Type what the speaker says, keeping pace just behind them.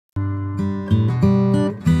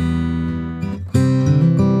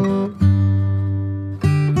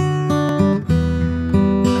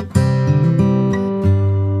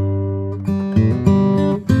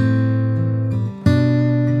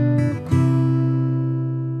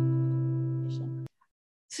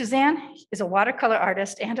Suzanne is a watercolor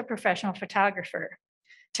artist and a professional photographer.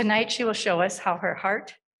 Tonight, she will show us how her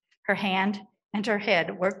heart, her hand, and her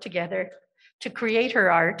head work together to create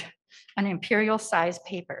her art on imperial size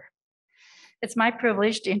paper. It's my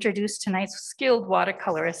privilege to introduce tonight's skilled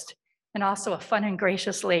watercolorist and also a fun and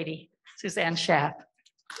gracious lady, Suzanne Shaff.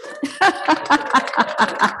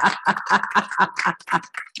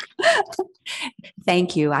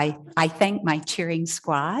 Thank you. I thank my cheering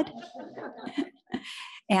squad.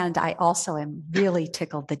 And I also am really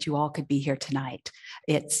tickled that you all could be here tonight.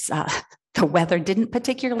 It's the weather didn't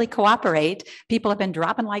particularly cooperate. People have been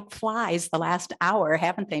dropping like flies the last hour,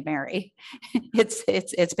 haven't they, Mary?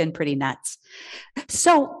 It's been pretty nuts.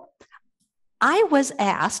 So I was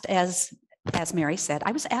asked, as Mary said,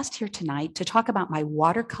 I was asked here tonight to talk about my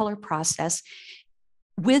watercolor process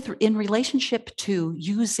in relationship to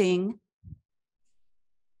using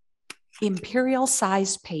imperial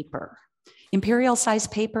size paper. Imperial size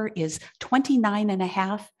paper is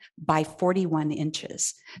 29.5 by 41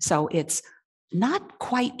 inches. So it's not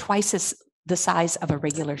quite twice the size of a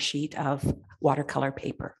regular sheet of watercolor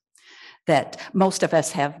paper that most of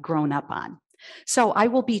us have grown up on. So I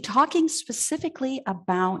will be talking specifically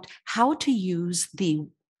about how to use the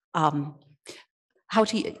how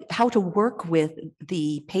to work with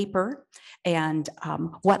the paper and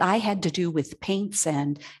what I had to do with paints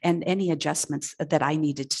and any adjustments that I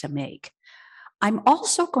needed to make. I'm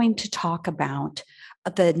also going to talk about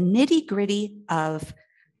the nitty-gritty of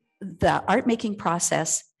the art making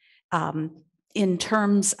process in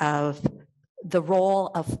terms of the role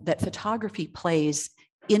that photography plays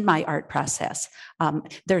in my art process.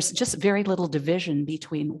 There's just very little division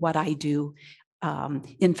between what I do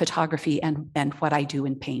in photography and what I do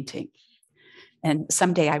in painting. And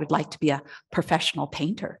someday I would like to be a professional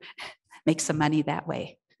painter, make some money that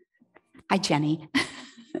way. Hi, Jenny.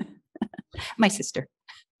 My sister.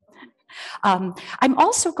 I'm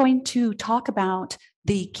also going to talk about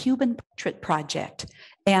the Cuban portrait project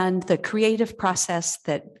and the creative process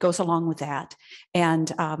that goes along with that, and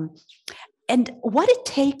what it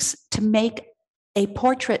takes to make a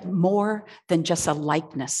portrait more than just a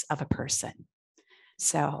likeness of a person.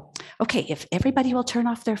 So, okay, if everybody will turn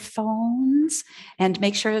off their phones and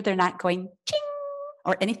make sure they're not going ching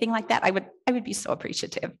or anything like that, I would be so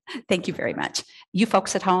appreciative. Thank you very much. You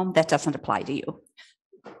folks at home, that doesn't apply to you.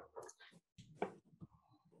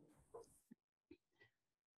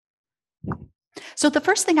 So the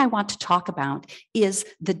first thing I want to talk about is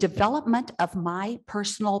the development of my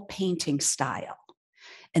personal painting style.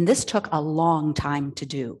 And this took a long time to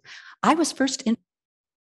do. I was first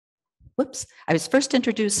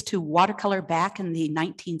introduced to watercolor back in the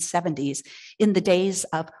 1970s in the days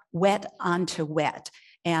of wet onto wet.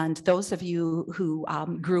 And those of you who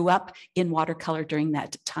grew up in watercolor during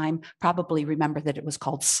that time probably remember that it was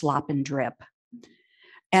called slop and drip.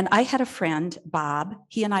 And I had a friend, Bob.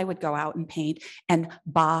 He and I would go out and paint, and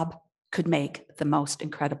Bob could make the most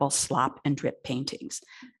incredible slop and drip paintings.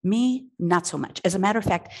 Me, not so much. As a matter of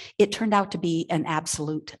fact, it turned out to be an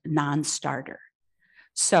absolute non-starter.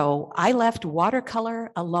 So I left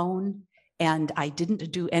watercolor alone, and I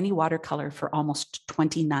didn't do any watercolor for almost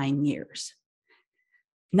 29 years.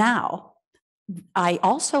 Now, I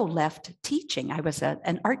also left teaching. I was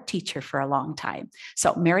an art teacher for a long time.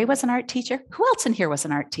 So Mary was an art teacher. Who else in here was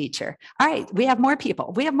an art teacher? All right, we have more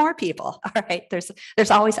people. All right,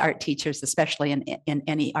 there's always art teachers, especially in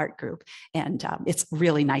any art group. And it's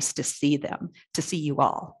really nice to see them, to see you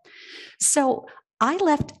all. So I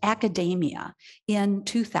left academia in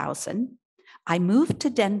 2000. I moved to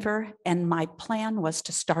Denver, and my plan was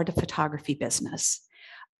to start a photography business.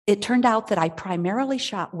 It turned out that I primarily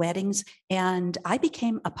shot weddings, and I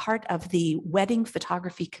became a part of the wedding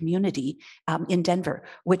photography community in Denver,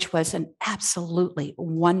 which was an absolutely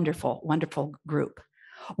wonderful, wonderful group.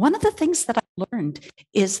 One of the things that I learned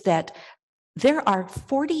is that there are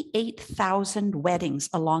 48,000 weddings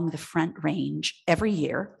along the Front Range every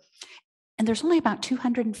year, and there's only about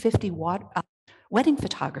 250 wedding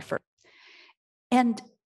photographers. And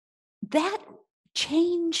that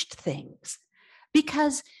changed things.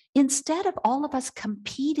 Because instead of all of us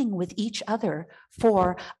competing with each other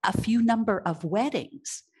for a few number of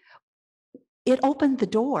weddings, it opened the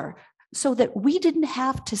door so that we didn't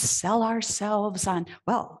have to sell ourselves on,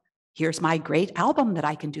 well, here's my great album that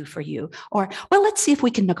I can do for you. Or, well, let's see if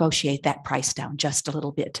we can negotiate that price down just a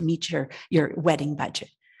little bit to meet your wedding budget.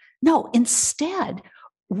 No, instead,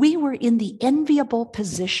 we were in the enviable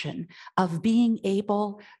position of being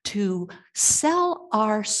able to sell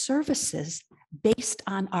our services based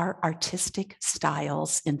on our artistic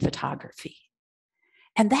styles in photography.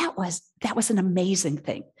 And that was an amazing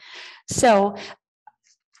thing. So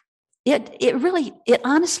it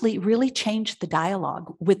honestly really changed the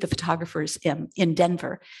dialogue with the photographers in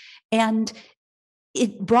Denver. And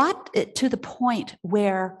it brought it to the point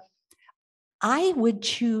where I would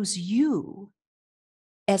choose you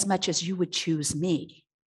as much as you would choose me.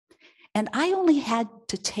 And I only had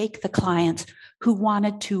to take the clients who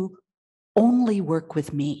wanted to only work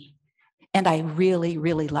with me. And I really,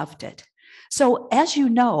 really loved it. So as you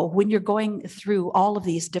know, when you're going through all of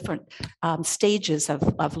these different stages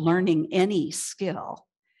of learning any skill,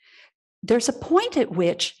 there's a point at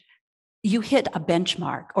which you hit a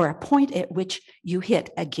benchmark or a point at which you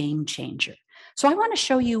hit a game changer. So I want to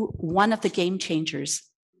show you one of the game changers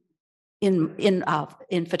in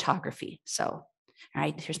photography. So, all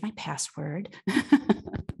right, here's my password.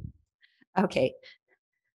 Okay.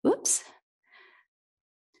 Oops.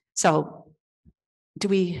 So do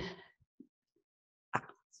we?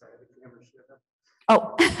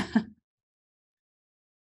 Oh.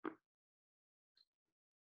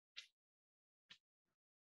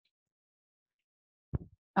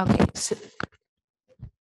 Okay. So,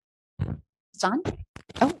 it's on?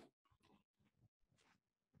 Oh.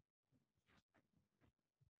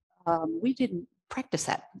 We didn't practice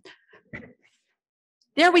that.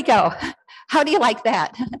 There we go. How do you like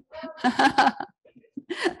that?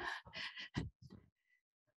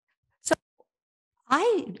 So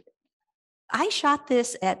I shot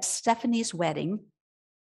this at Stephanie's wedding,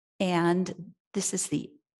 and this is the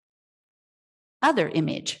other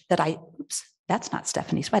image that oops, that's not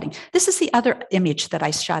Stephanie's wedding. This is the other image that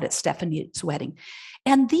I shot at Stephanie's wedding.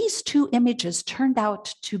 And these two images turned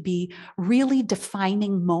out to be really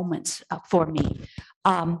defining moments for me.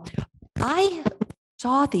 I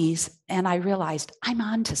saw these and I realized I'm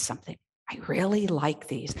onto something. I really like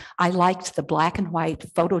these. I liked the black and white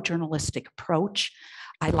photojournalistic approach.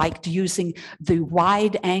 I liked using the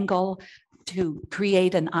wide angle to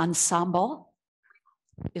create an ensemble.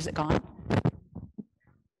 Is it gone?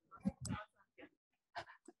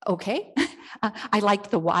 Okay. I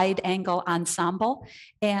liked the wide angle ensemble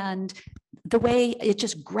and the way it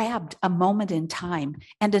just grabbed a moment in time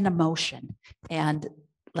and an emotion. And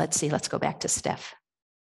let's see, let's go back to Steph.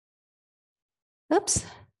 Oops.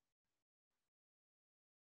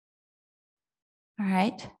 All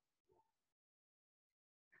right.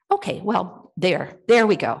 Okay, well, there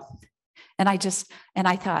we go. And I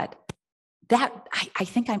thought that I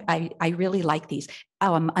think I really like these.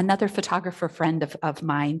 Another photographer friend of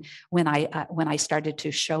mine, when I started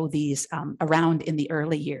to show these around in the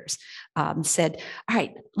early years, said, all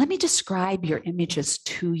right, let me describe your images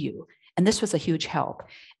to you. And this was a huge help.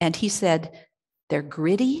 And he said, they're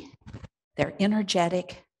gritty, they're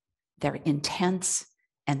energetic, they're intense,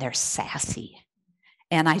 and they're sassy.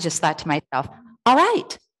 And I just thought to myself, all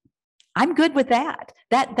right, I'm good with that.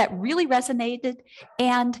 That really resonated.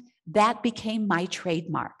 And that became my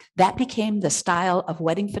trademark. That became the style of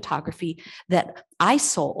wedding photography that I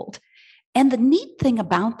sold. And the neat thing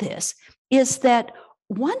about this is that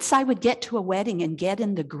once I would get to a wedding and get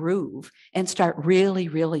in the groove and start really,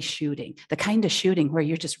 really shooting, the kind of shooting where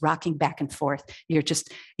you're just rocking back and forth, you're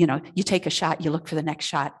just, you take a shot, you look for the next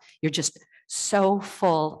shot, you're just so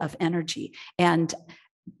full of energy. And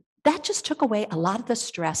that just took away a lot of the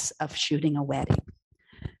stress of shooting a wedding.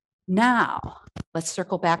 Now, let's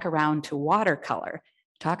circle back around to watercolor.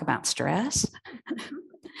 Talk about stress.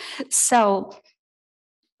 So,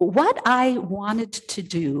 what I wanted to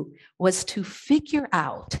do was to figure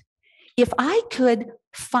out if I could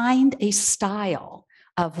find a style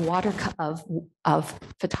of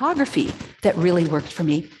photography that really worked for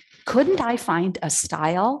me. Couldn't I find a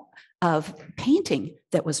style of painting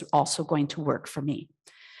that was also going to work for me?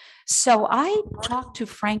 So I talked to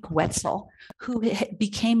Frank Wetzel, who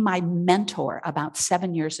became my mentor about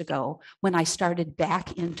 7 years ago when I started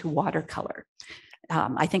back into watercolor.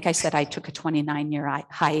 I think I said I took a 29-year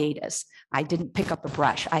hiatus. I didn't pick up a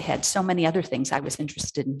brush. I had so many other things I was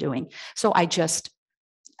interested in doing. So I just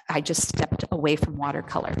stepped away from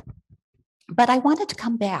watercolor. But I wanted to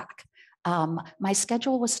come back. My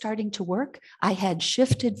schedule was starting to work. I had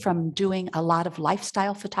shifted from doing a lot of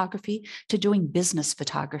lifestyle photography to doing business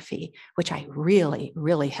photography, which I really,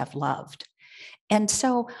 really have loved. And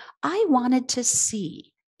so I wanted to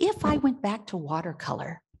see if I went back to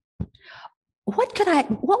watercolor,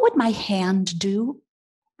 what would my hand do?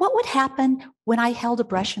 What would happen when I held a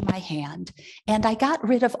brush in my hand and I got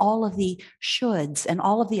rid of all of the shoulds and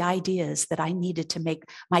all of the ideas that I needed to make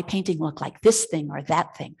my painting look like this thing or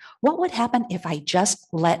that thing? What would happen if I just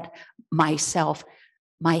let my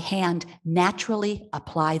hand naturally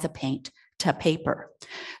apply the paint to paper?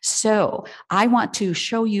 So I want to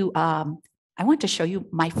show you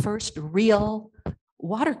my first real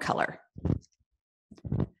watercolor.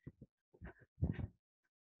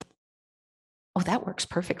 Oh, that works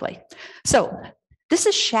perfectly. So this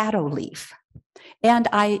is shadow leaf. And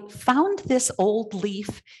I found this old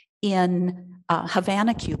leaf in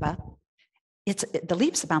Havana, Cuba. The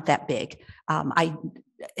leaf's about that big. I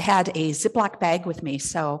had a Ziploc bag with me,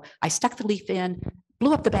 so I stuck the leaf in,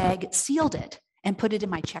 blew up the bag, sealed it, and put it in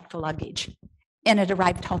my checked luggage. And it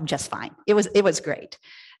arrived home just fine. It was great.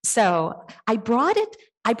 So I brought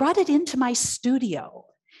it into my studio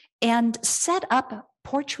and set up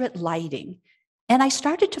portrait lighting. And I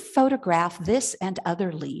started to photograph this and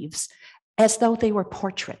other leaves as though they were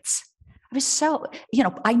portraits. I was so,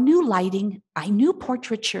 I knew lighting, I knew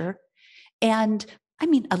portraiture. And I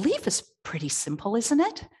mean, a leaf is pretty simple, isn't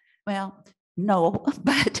it? Well, no,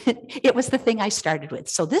 but it was the thing I started with.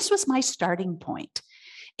 So this was my starting point.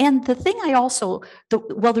 And the thing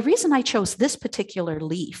the reason I chose this particular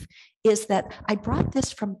leaf is that I brought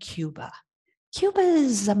this from Cuba. Cuba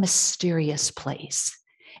is a mysterious place.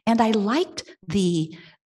 And I liked the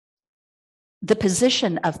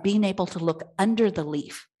position of being able to look under the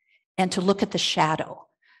leaf and to look at the shadow,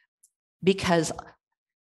 because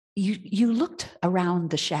you looked around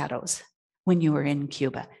the shadows when you were in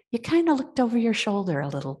Cuba. You kind of looked over your shoulder a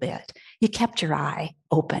little bit. You kept your eye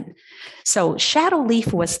open. So shadow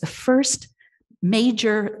leaf was the first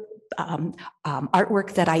major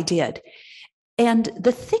artwork that I did. And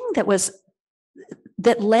the thing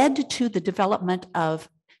that led to the development of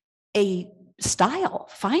a style,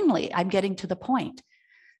 finally, I'm getting to the point.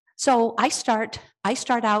 So I start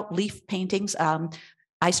out leaf paintings.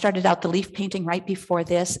 I started out the leaf painting right before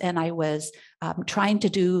this, and I was trying to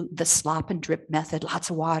do the slop and drip method,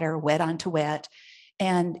 lots of water, wet onto wet,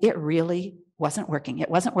 and it really wasn't working. It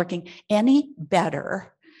wasn't working any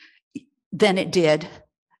better than it did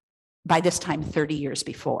by this time 30 years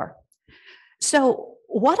before. So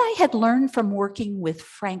what I had learned from working with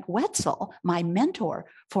Frank Wetzel, my mentor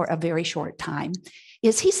for a very short time,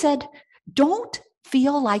 is he said, don't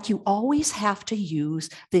feel like you always have to use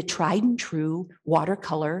the tried and true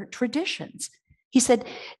watercolor traditions. He said,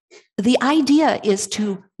 the idea is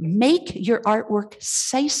to make your artwork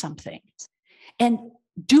say something and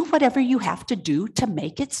do whatever you have to do to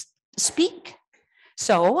make it speak.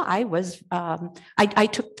 So I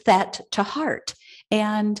took that to heart.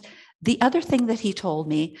 And the other thing that he told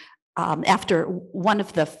me, after one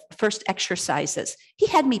of the first exercises, he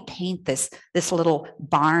had me paint this little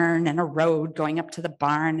barn and a road going up to the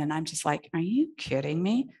barn. And I'm just like, are you kidding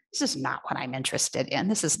me? This is not what I'm interested in.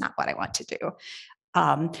 This is not what I want to do.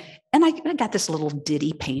 And I got this little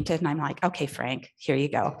ditty painted, and I'm like, okay, Frank, here you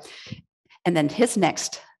go. And then his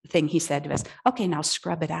next thing he said was, okay, now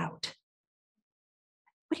scrub it out.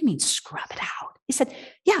 What do you mean scrub it out? He said,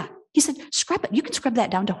 yeah. He said, scrub it. You can scrub that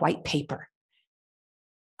down to white paper.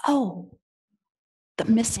 Oh, the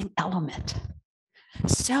missing element.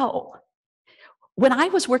 So when I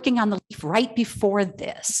was working on the leaf right before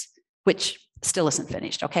this, which still isn't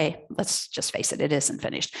finished, okay? Let's just face it, it isn't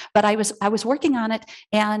finished. But I was working on it,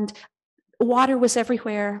 and water was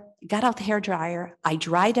everywhere. Got out the hairdryer. I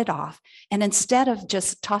dried it off. And instead of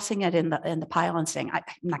just tossing it in the pile and saying, I'm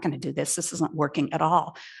not going to do this, this isn't working at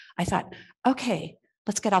all, I thought, okay,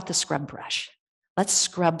 let's get out the scrub brush. Let's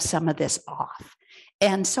scrub some of this off.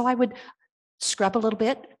 And so I would scrub a little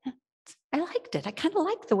bit. I liked it. I kind of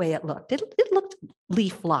liked the way it looked. It looked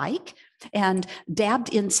leaf-like, and dabbed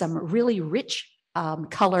in some really rich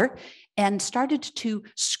color and started to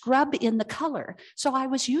scrub in the color. So I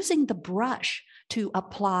was using the brush to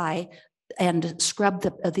apply and scrub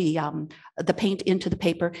the paint into the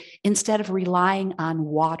paper instead of relying on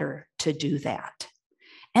water to do that.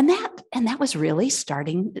 And that was really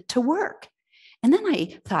starting to work. And then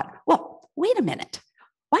I thought, well, wait a minute.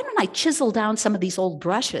 Why don't I chisel down some of these old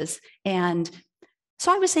brushes? And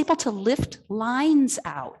so I was able to lift lines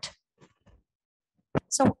out.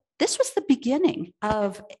 So this was the beginning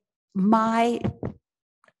of my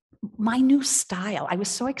new style. I was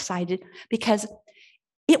so excited because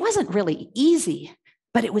it wasn't really easy,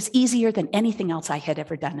 but it was easier than anything else I had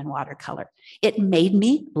ever done in watercolor. It made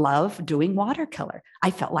me love doing watercolor.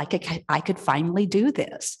 I felt like I could finally do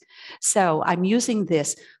this. So I'm using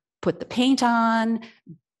this, put the paint on,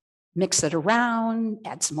 mix it around,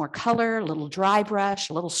 add some more color, a little dry brush,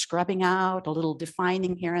 a little scrubbing out, a little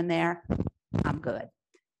defining here and there. I'm good.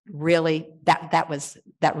 Really,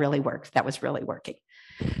 that really worked. That was really working.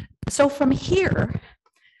 So from here,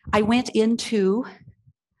 I went into,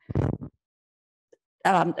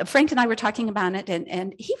 Frank and I were talking about it,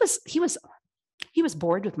 and he was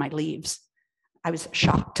bored with my leaves. I was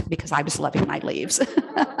shocked because I was loving my leaves.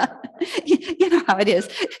 how it is.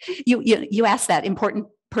 You ask that important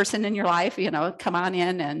person in your life, come on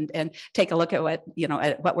in and take a look at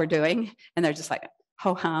what we're doing. And they're just like,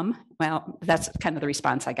 ho hum. Well, that's kind of the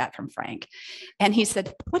response I got from Frank. And he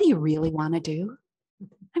said, what do you really want to do?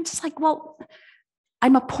 I'm just like, well,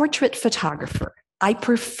 I'm a portrait photographer. I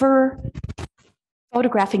prefer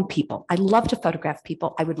photographing people. I love to photograph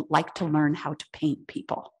people. I would like to learn how to paint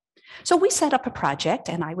people. So we set up a project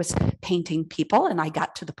and I was painting people, and I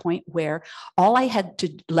got to the point where all I had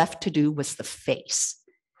left to do was the face.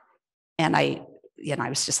 And I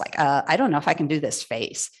was just like, I don't know if I can do this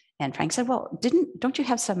face. And Frank said, well, don't you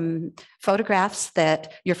have some photographs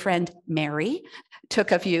that your friend Mary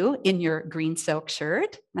took of you in your green silk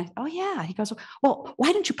shirt? And oh yeah. He goes, well,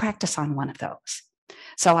 why don't you practice on one of those?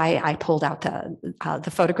 So I pulled out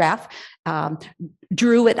the photograph,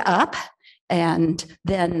 drew it up, and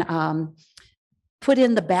then put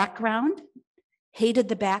in the background. Hated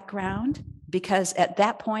the background because at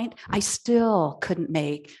that point I still couldn't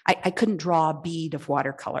I couldn't draw a bead of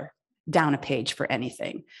watercolor down a page for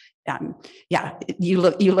anything. Yeah, you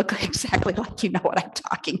look exactly like you know what I'm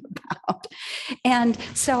talking about. And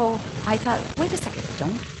so I thought, wait a second,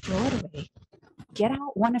 don't throw it away. Get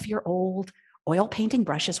out one of your old oil painting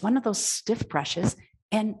brushes, one of those stiff brushes,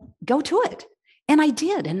 and go to it. And I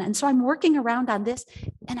did. And so I'm working around on this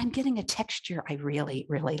and I'm getting a texture I really,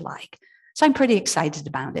 really like. So I'm pretty excited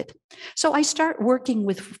about it. So I start working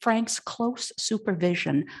with Frank's close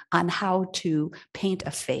supervision on how to paint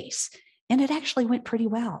a face. And it actually went pretty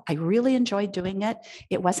well. I really enjoyed doing it.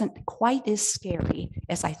 It wasn't quite as scary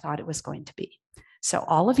as I thought it was going to be. So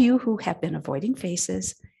all of you who have been avoiding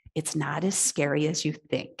faces, it's not as scary as you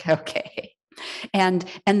think, okay? And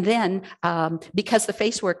then because the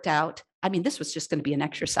face worked out, I mean, this was just going to be an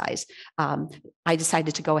exercise. I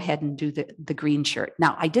decided to go ahead and do the green shirt.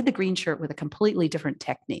 Now, I did the green shirt with a completely different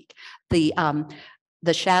technique. The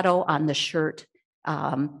shadow on the shirt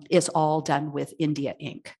is all done with India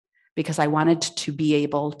ink because I wanted to be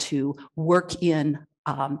able to work in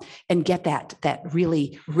and get that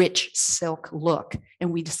really rich silk look.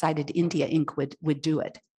 And we decided India ink would do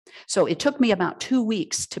it. So it took me about 2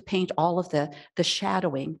 weeks to paint all of the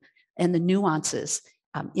shadowing and the nuances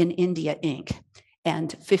in India ink,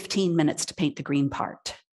 and 15 minutes to paint the green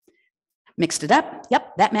part. Mixed it up.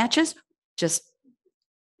 Yep, that matches.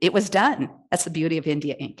 It was done. That's the beauty of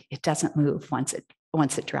India ink. It doesn't move once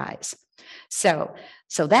it dries. So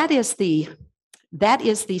that is the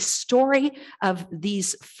story of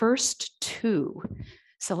these first two.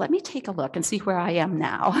 So let me take a look and see where I am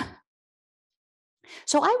now.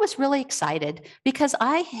 So I was really excited because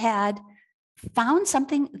I had found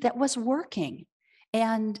something that was working.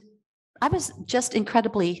 And I was just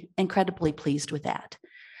incredibly, incredibly pleased with that.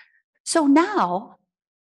 So now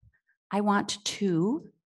I want to,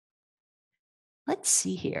 let's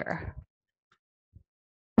see here.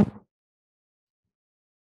 All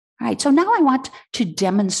right, so now I want to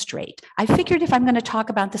demonstrate. I figured if I'm going to talk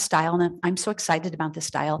about the style, and I'm so excited about the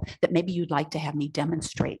style that maybe you'd like to have me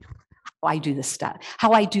demonstrate how I do this stuff,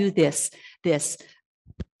 how I do this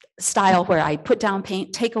style where I put down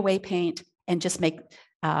paint, take away paint, and just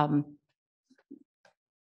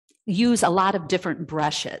use a lot of different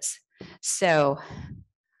brushes. So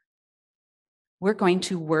we're going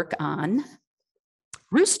to work on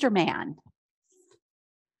Rooster Man.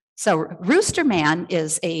 So Rooster Man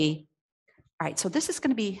is all right, so this is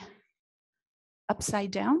going to be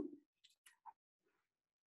upside down.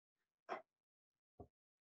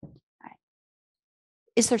 All right.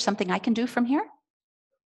 Is there something I can do from here?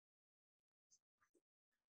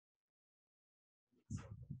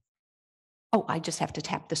 Oh, I just have to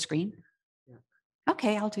tap the screen? Yeah.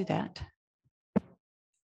 Okay, I'll do that.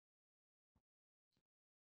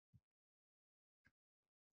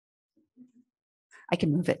 I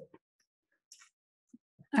can move it.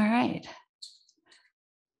 All right.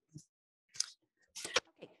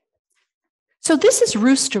 Okay. So this is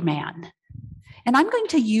Rooster Man, and I'm going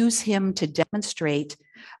to use him to demonstrate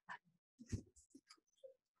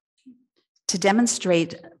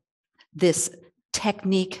this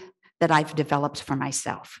technique that I've developed for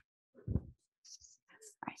myself.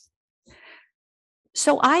 Right.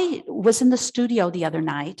 So I was in the studio the other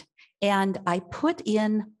night and I put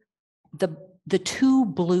in the two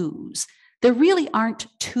blues. There really aren't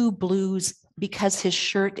two blues because his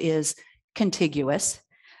shirt is contiguous,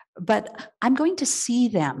 but I'm going to see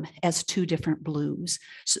them as two different blues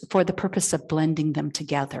for the purpose of blending them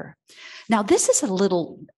together. Now, this is a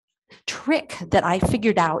little trick that I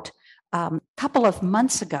figured out a couple of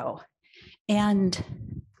months ago. And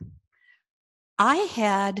I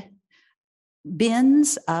had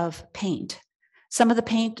bins of paint Some of the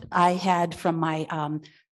paint I had from my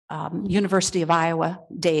University of Iowa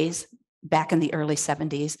days back in the early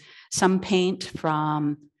 70s. Some paint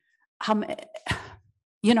from,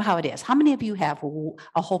 you know how it is. How many of you have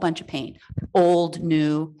a whole bunch of paint, old,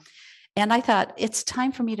 new? And I thought it's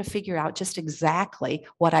time for me to figure out just exactly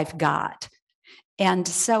what I've got. And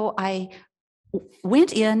so I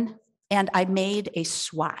went in and I made a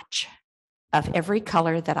swatch of every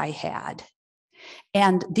color that I had.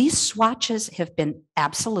 And these swatches have been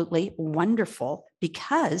absolutely wonderful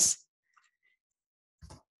because,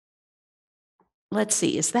 let's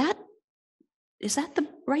see, is that the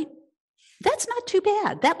right? That's not too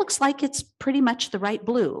bad. That looks like it's pretty much the right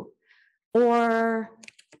blue. Or,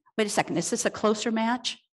 wait a second, is this a closer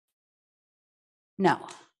match? No,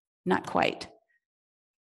 not quite.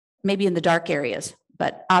 Maybe in the dark areas,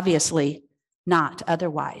 but obviously not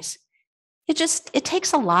otherwise. It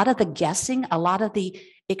takes a lot of the guessing, a lot of the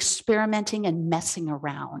experimenting and messing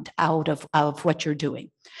around out of what you're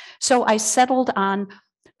doing. So I settled on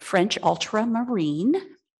French ultramarine.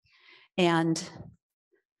 And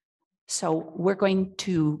so we're going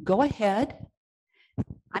to go ahead.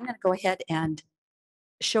 I'm going to go ahead and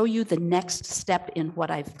show you the next step in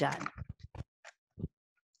what I've done.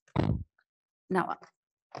 Now,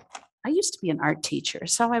 I used to be an art teacher,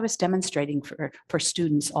 so I was demonstrating for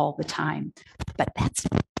students all the time, but that's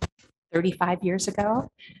 35 years ago.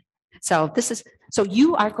 So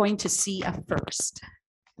you are going to see a first.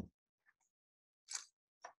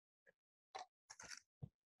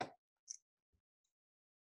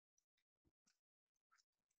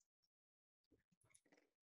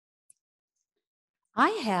 I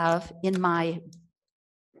have in my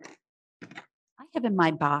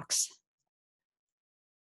box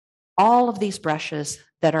all of these brushes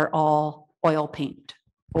that are all oil paint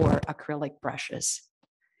or acrylic brushes.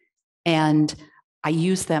 And I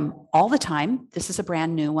use them all the time. This is a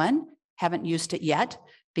brand new one. Haven't used it yet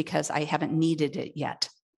because I haven't needed it yet.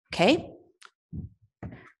 Okay.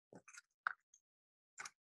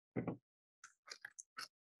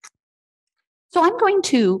 So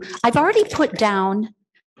I've already put down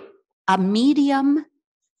a medium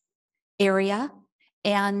area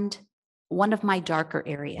and one of my darker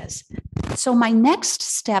areas. So my next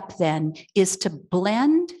step then is to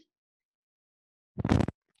blend.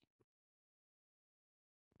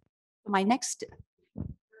 My next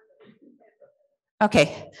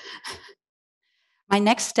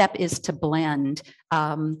step is to blend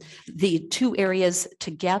the two areas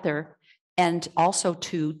together and also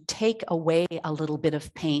to take away a little bit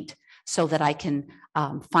of paint so that I can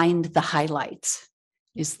find the highlights.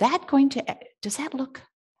 Does that look,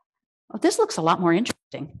 oh, this looks a lot more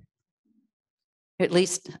interesting. At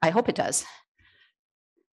least I hope it does.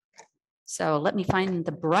 So let me find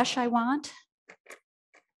the brush I want.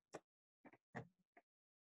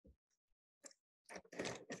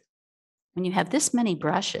 When you have this many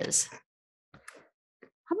brushes,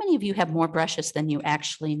 how many of you have more brushes than you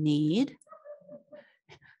actually need?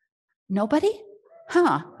 Nobody?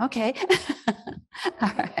 Huh, okay.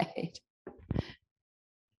 All right.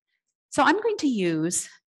 So I'm going to use,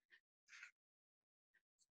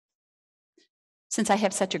 since I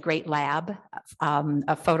have such a great lab,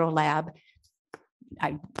 a photo lab,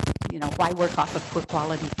 why work off of poor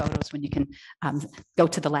quality photos when you can go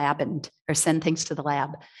to the lab or send things to the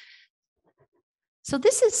lab? So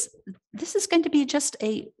this is going to be just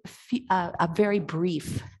a very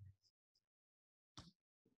brief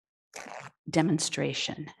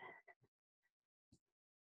demonstration.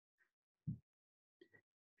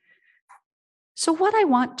 So what I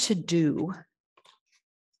want to do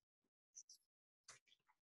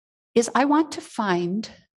is I want to find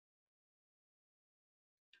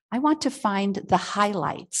the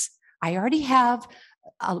highlights. I already have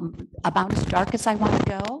about as dark as I want to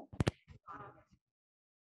go.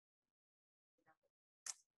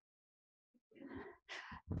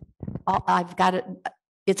 I've got it.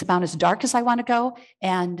 It's about as dark as I want to go,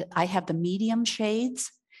 and I have the medium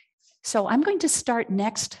shades. So I'm going to start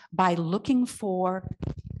next by looking for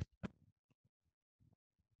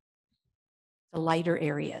the lighter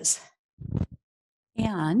areas.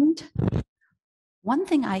 And one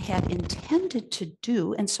thing I had intended to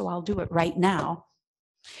do, and so I'll do it right now,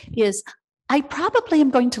 is I probably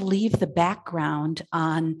am going to leave the background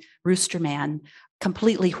on Roosterman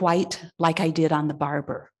completely white like I did on the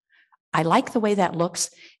Barber. I like the way that looks,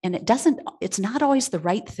 and it's not always the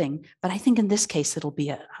right thing, but I think in this case, it'll be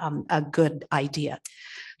a good idea.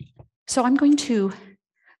 So I'm going to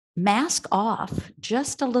mask off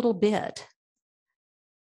just a little bit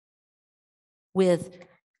with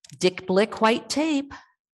Dick Blick white tape.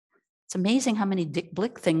 It's amazing how many Dick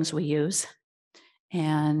Blick things we use.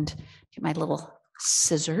 and get my little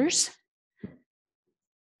scissors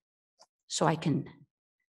so I can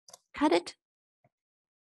cut it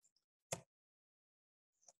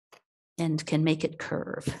and can make it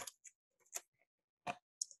curve.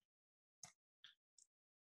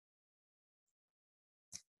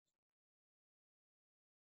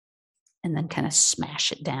 And then kind of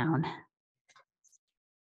smash it down. I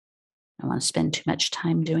don't want to spend too much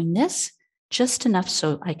time doing this, just enough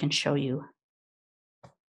so I can show you.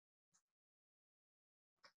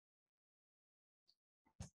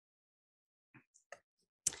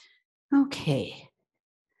 Okay.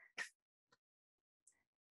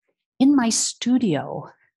 In my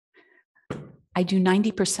studio, I do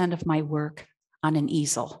 90% of my work on an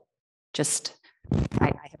easel. I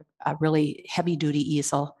have a really heavy duty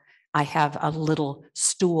easel. I have a little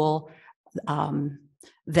stool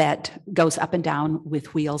that goes up and down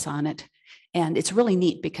with wheels on it. And it's really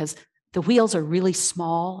neat because the wheels are really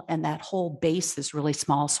small and that whole base is really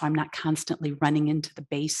small. So I'm not constantly running into the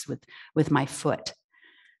base with my foot.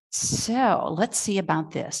 So let's see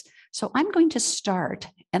about this. So I'm going to start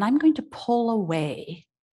and I'm going to pull away.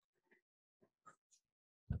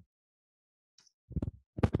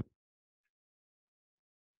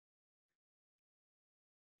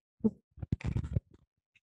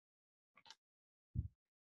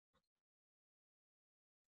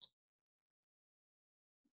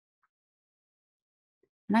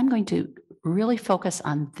 And I'm going to really focus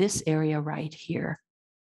on this area right here.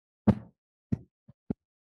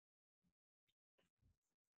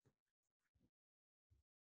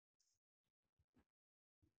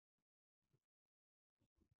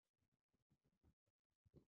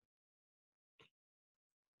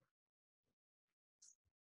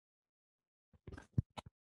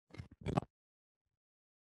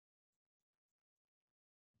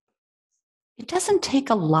 It doesn't take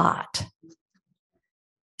a lot.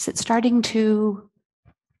 Is it starting to,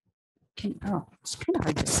 oh, it's kind of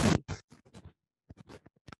hard to see.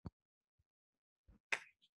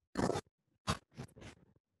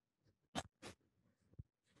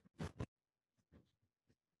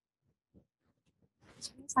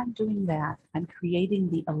 So as I'm doing that, I'm creating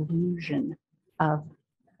the illusion of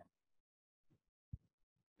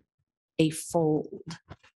a fold.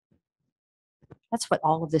 That's what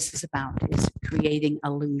all of this is about, is creating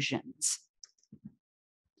illusions.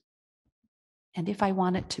 And if I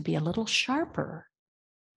want it to be a little sharper,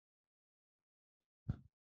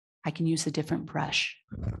 I can use a different brush.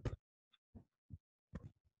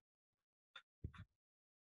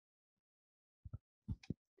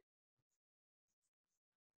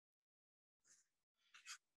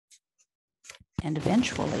 And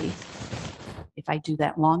eventually, if I do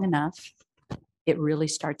that long enough, it really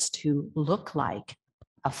starts to look like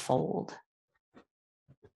a fold.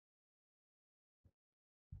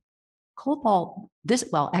 Cobalt, this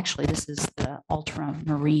is the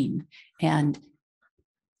ultramarine, and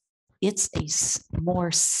it's a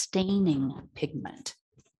more staining pigment.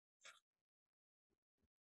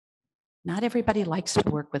 Not everybody likes to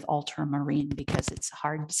work with ultramarine because it's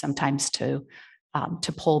hard sometimes to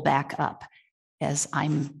pull back up, as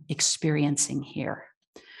I'm experiencing here.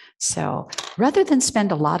 So rather than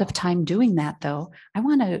spend a lot of time doing that though,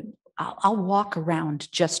 I'll walk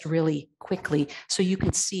around just really quickly so you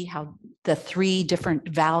can see how the three different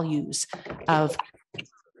values of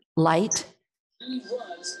light,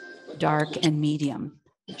 dark, and medium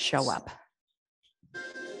show up.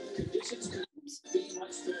 That's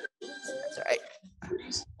all right.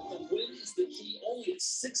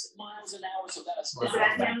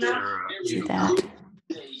 See that?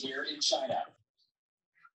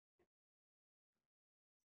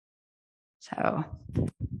 So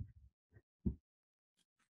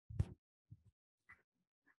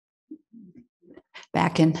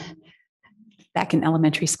back in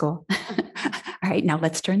elementary school. All right, now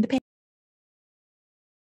let's turn the page.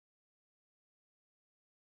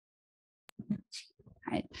 All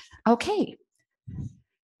right. Okay.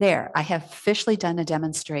 There, I have officially done a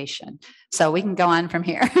demonstration. So we can go on from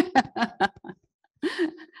here.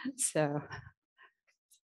 So.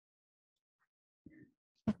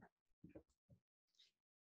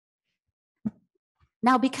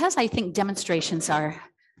 Now, because I think demonstrations are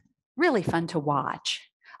really fun to watch,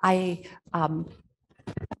 but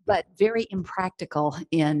very impractical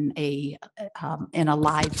in a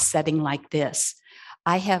live setting like this,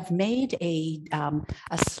 I have made a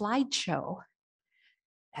slideshow.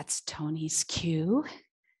 That's Tony's cue.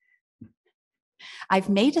 I've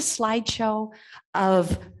made a slideshow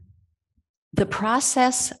of the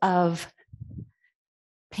process of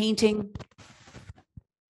painting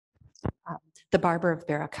the Barber of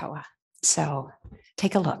Baracoa. So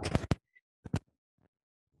take a look.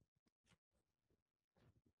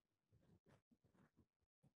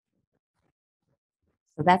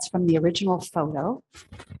 So that's from the original photo.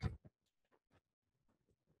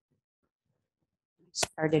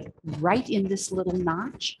 Started right in this little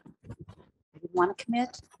notch. I didn't want to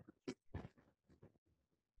commit.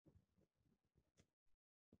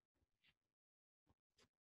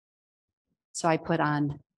 So I put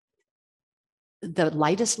on the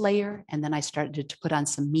lightest layer, and then I started to put on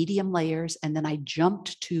some medium layers, and then I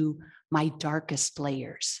jumped to my darkest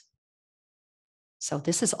layers. So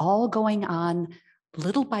this is all going on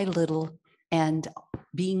little by little and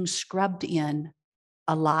being scrubbed in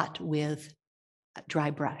a lot with a dry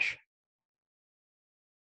brush.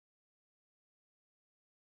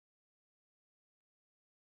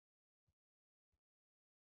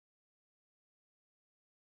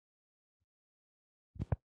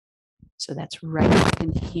 So that's right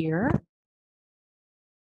in here.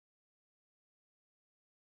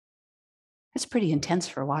 It's pretty intense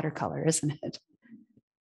for watercolor, isn't it?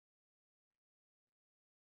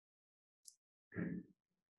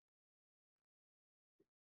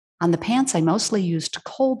 On the pants, I mostly used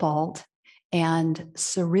cobalt and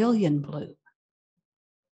cerulean blue.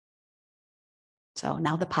 So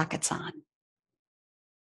now the pocket's on.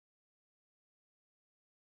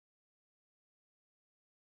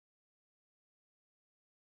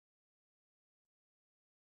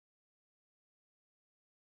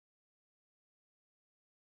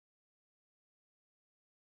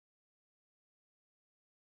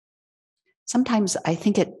 Sometimes I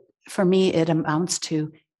think for me, it amounts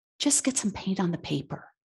to just get some paint on the paper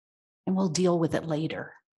and we'll deal with it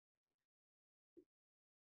later.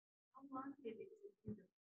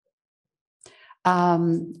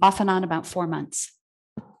 Off and on about 4 months.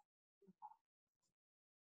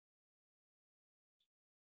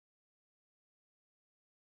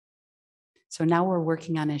 So now we're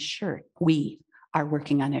working on his shirt. We are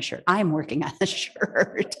working on his shirt. I'm working on the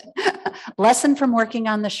shirt. Lesson from working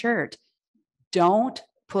on the shirt. Don't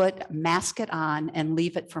mask it on and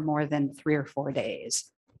leave it for more than 3 or 4 days.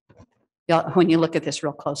 When you look at this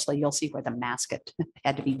real closely, you'll see where the masket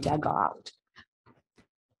had to be dug out.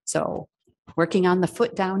 So working on the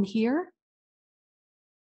foot down here.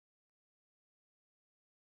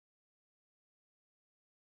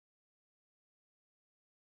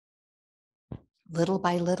 Little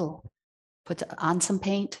by little, put on some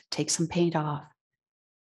paint, take some paint off.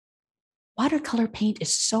 Watercolor paint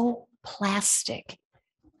is so plastic.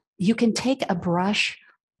 You can take a brush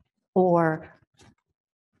or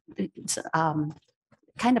it's,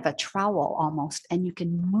 kind of a trowel almost, and you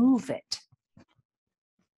can move it.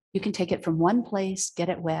 You can take it from one place, get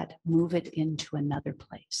it wet, move it into another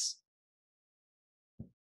place.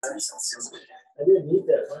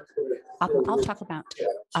 I'll talk about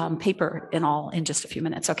paper and all in just a few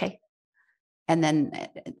minutes, okay? And then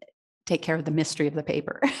take care of the mystery of the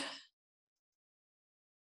paper.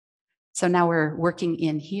 So now we're working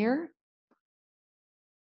in here.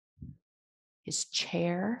 His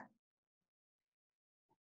chair.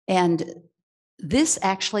 And this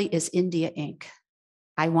actually is India ink.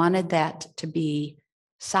 I wanted that to be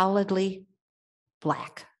solidly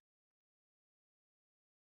black.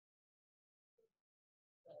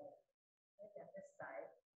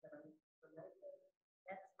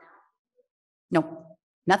 No,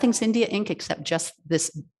 nothing's India ink except just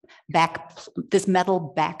this metal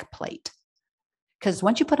back plate. Because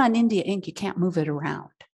once you put on India ink, you can't move it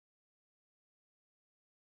around.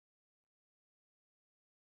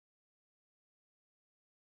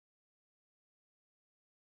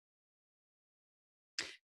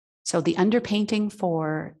 So the underpainting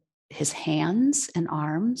for his hands and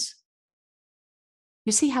arms,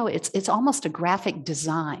 you see how it's almost a graphic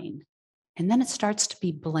design, and then it starts to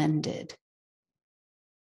be blended.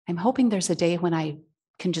 I'm hoping there's a day when I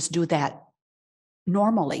can just do that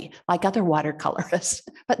normally, like other watercolorists.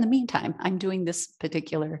 But in the meantime, I'm doing this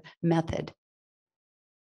particular method.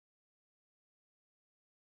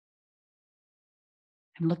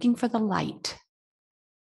 I'm looking for the light,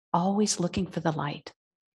 always looking for the light.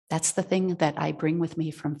 That's the thing that I bring with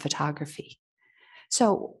me from photography.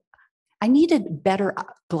 So I needed better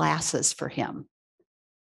glasses for him.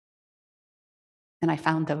 And I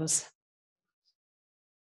found those.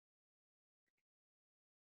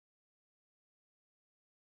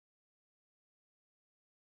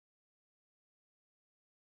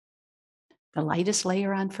 The lightest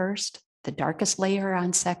layer on first, the darkest layer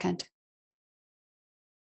on second,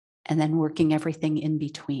 and then working everything in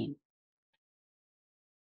between.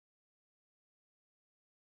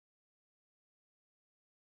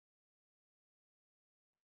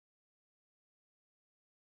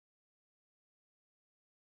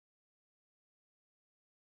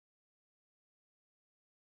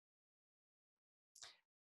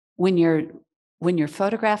 when you're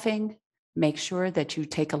photographing, make sure that you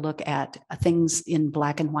take a look at things in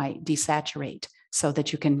black and white, desaturate, so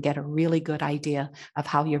that you can get a really good idea of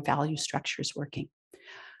how your value structure is working.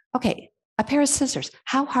 Okay, a pair of scissors.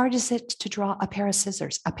 How hard is it to draw a pair of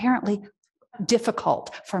scissors? Apparently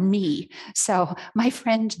difficult for me. So my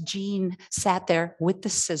friend Jean sat there with the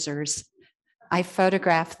scissors. I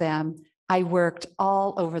photographed them. I worked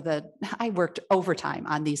overtime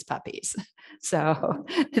on these puppies. So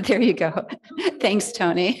there you go. Thanks,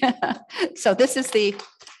 Tony. So this is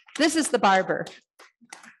the barber.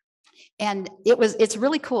 And it's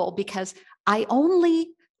really cool because I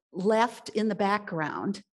only left in the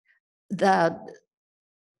background the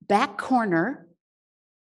back corner,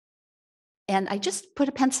 and I just put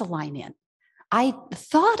a pencil line in. I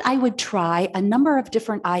thought I would try a number of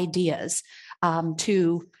different ideas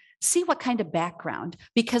to see what kind of background,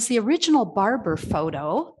 because the original barber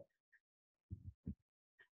photo,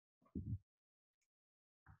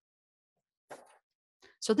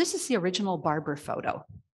 so this is the original barber photo.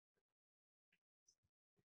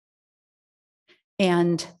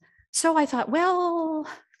 And so I thought, well,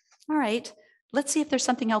 all right, let's see if there's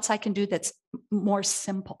something else I can do that's more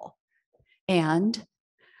simple. And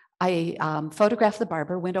I photographed the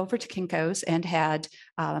barber, went over to Kinko's and had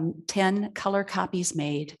 10 color copies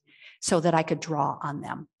made so that I could draw on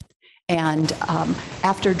them. And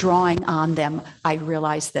after drawing on them, I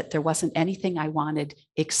realized that there wasn't anything I wanted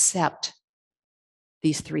except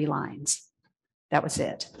these 3 lines. That was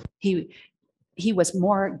it. He was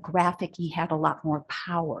more graphic. He had a lot more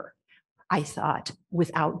power, I thought,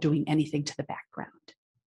 without doing anything to the background.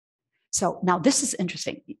 So now this is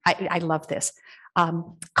interesting. I love this.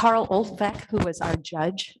 Carl Oltvek, who was our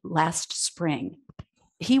judge last spring,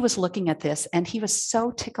 he was looking at this and he was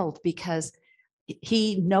so tickled because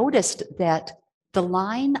he noticed that the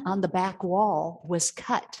line on the back wall was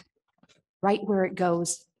cut right where it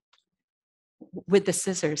goes with the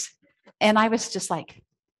scissors. And I was just like,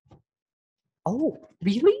 oh,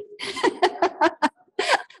 really?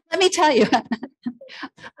 Let me tell you,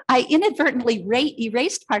 I inadvertently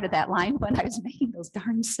erased part of that line when I was making those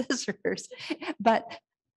darn scissors, but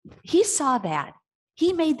he saw that.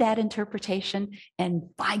 He made that interpretation,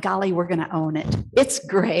 and by golly, we're going to own it. It's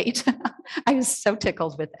great. I was so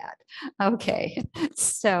tickled with that. Okay,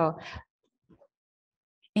 so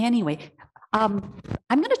anyway, I'm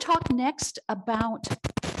going to talk next about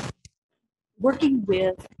working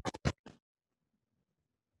with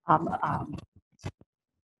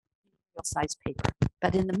size paper.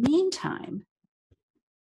 But in the meantime,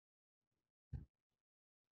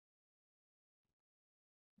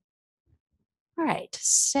 all right,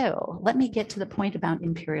 so let me get to the point about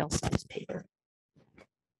imperial size paper.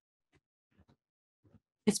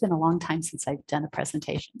 It's been a long time since I've done a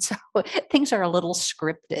presentation, so things are a little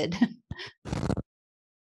scripted. All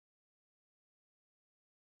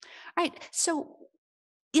right, so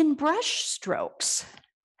in brush strokes,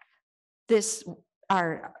 this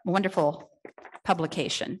our wonderful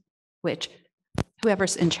publication, which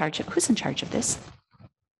who's in charge of this?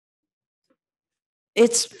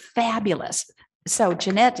 It's fabulous. So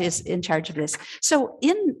Jeanette is in charge of this. So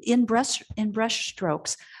in brush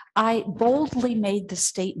strokes, I boldly made the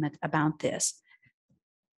statement about this.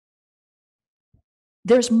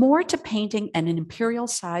 There's more to painting an imperial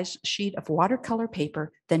size sheet of watercolor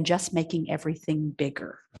paper than just making everything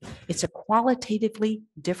bigger. It's a qualitatively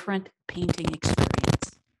different painting experience.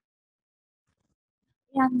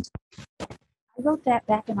 And I wrote that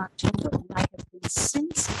back in October, and I have been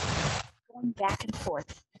since going back and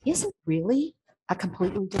forth. Is it really a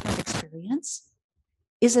completely different experience?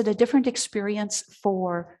 Is it a different experience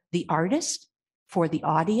for the artist, for the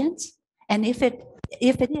audience? And if it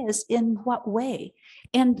is, in what way?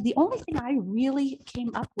 And the only thing I really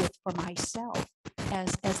came up with for myself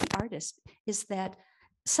as the artist is that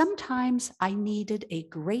sometimes I needed a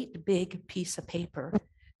great big piece of paper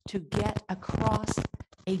to get across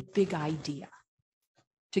a big idea,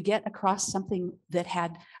 to get across something that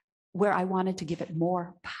had where I wanted to give it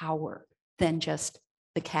more power than just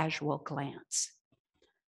the casual glance.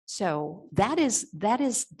 So that is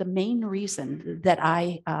the main reason that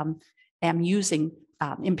I am using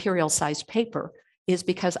imperial size paper, is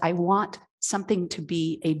because I want something to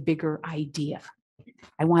be a bigger idea.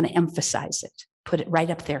 I want to emphasize it, put it right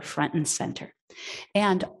up there front and center.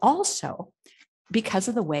 And also because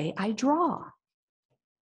of the way I draw.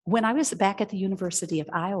 When I was back at the University of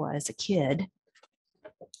Iowa as a kid,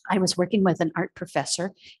 I was working with an art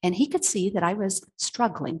professor, and he could see that I was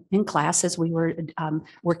struggling in class as we were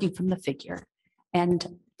working from the figure.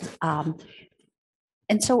 And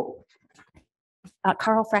so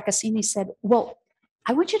Carl Fracassini said, well,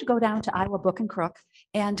 I want you to go down to Iowa Book and Crook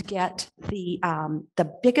and get the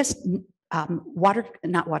biggest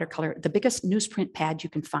the biggest newsprint pad you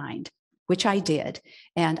can find, which I did.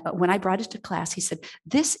 And when I brought it to class, he said,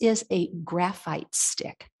 this is a graphite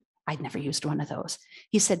stick. I'd never used one of those.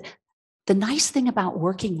 He said, the nice thing about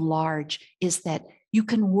working large is that you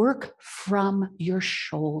can work from your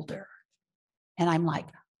shoulder. And I'm like,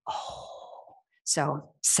 oh,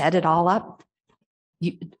 so set it all up.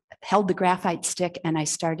 You held the graphite stick and I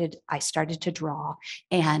started to draw,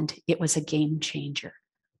 and it was a game changer.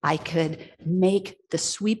 I could make the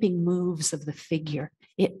sweeping moves of the figure.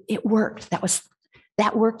 It worked. That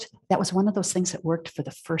worked. That was one of those things that worked for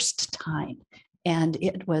the first time. And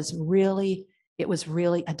it was really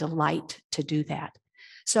a delight to do that.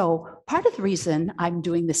 So part of the reason I'm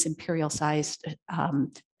doing this imperial sized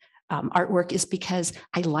artwork is because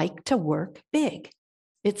I like to work big.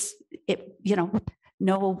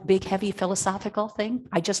 No big, heavy philosophical thing.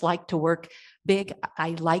 I just like to work big.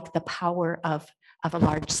 I like the power of a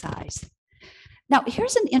large size. Now,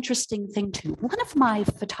 here's an interesting thing too. One of my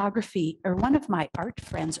art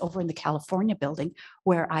friends over in the California building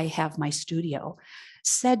where I have my studio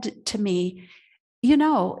said to me,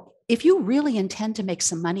 if you really intend to make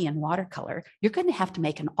some money in watercolor, you're going to have to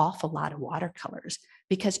make an awful lot of watercolors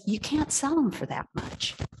because you can't sell them for that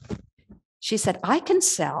much. She said, I can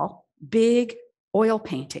sell big oil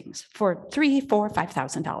paintings for $3,000, $4,000,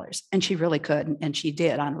 $5,000. And she really could. And she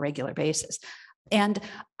did on a regular basis. And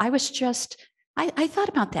I was I thought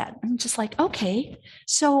about that. I'm just like, okay,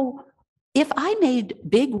 so if I made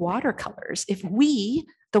big watercolors, if we,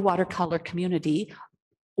 the watercolor community,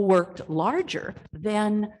 worked larger,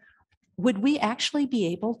 then would we actually be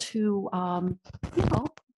able to,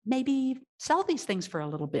 maybe sell these things for a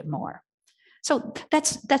little bit more? So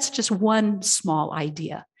that's just one small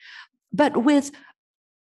idea. But when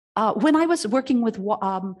I was working with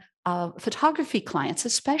photography clients,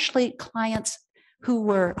 especially clients who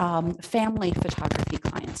were family photography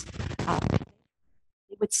clients,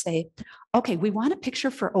 they would say, okay, we want a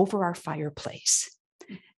picture for over our fireplace.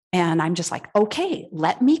 And I'm just like, okay,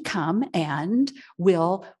 let me come and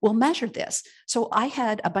we'll measure this. So I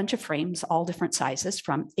had a bunch of frames, all different sizes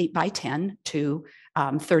from 8 by 10 to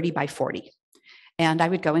 30 by 40. And I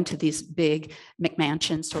would go into these big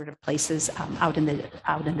McMansion sort of places out in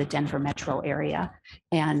the Denver metro area.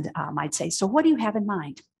 And I'd say, so what do you have in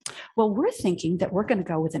mind? Well, we're thinking that we're going to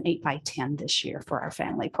go with an 8 by 10 this year for our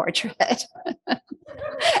family portrait.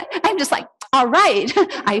 I'm just like, all right.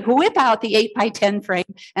 I whip out the 8 by 10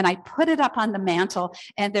 frame and I put it up on the mantle,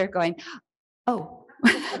 and they're going, oh,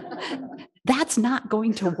 that's not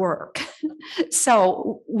going to work.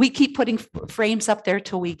 So we keep putting frames up there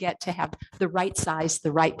till we get to have the right size,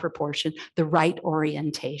 the right proportion, the right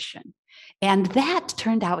orientation. And that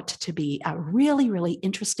turned out to be a really, really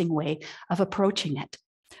interesting way of approaching it.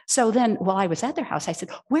 So then while I was at their house, I said,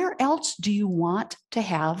 where else do you want to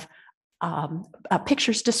have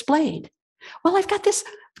pictures displayed? Well, I've got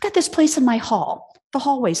this place in my hall. The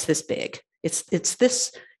hallway's this big. It's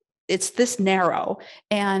this narrow,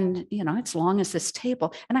 and it's long as this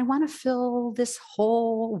table, and I want to fill this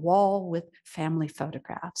whole wall with family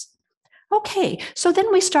photographs. Okay, so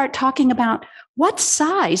then we start talking about what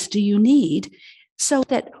size do you need so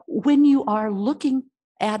that when you are looking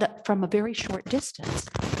at it from a very short distance,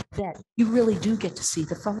 that you really do get to see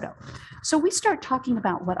the photo. So we start talking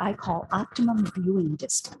about what I call optimum viewing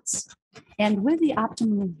distance. And with the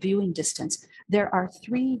optimum viewing distance, there are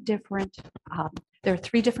three different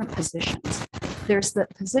positions. There's the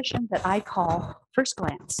position that I call first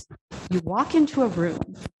glance. You walk into a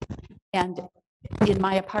room, and in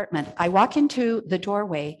my apartment, I walk into the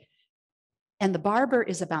doorway and the barber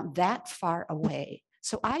is about that far away.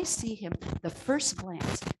 So I see him the first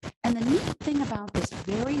glance. And the neat thing about this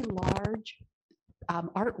very large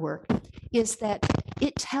artwork is that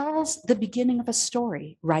it tells the beginning of a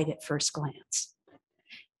story right at first glance.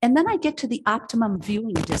 And then I get to the optimum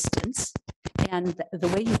viewing distance. And the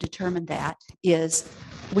way you determine that is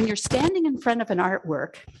when you're standing in front of an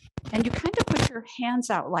artwork and you kind of put your hands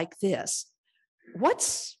out like this.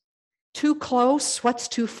 What's too close? What's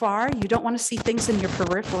too far? You don't want to see things in your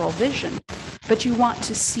peripheral vision, but you want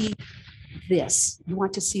to see this. You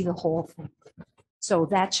want to see the whole thing. So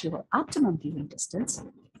that's your optimum viewing distance.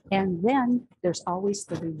 And then there's always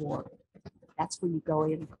the reward. That's when you go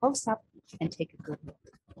in close up and take a good look.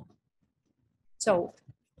 So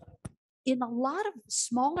in a lot of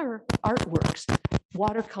smaller artworks,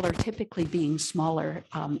 watercolor typically being smaller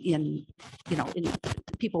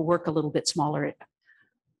people work a little bit smaller.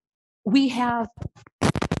 We have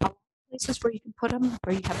places where you can put them,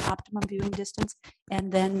 where you have optimum viewing distance,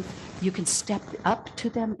 and then you can step up to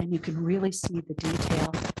them and you can really see the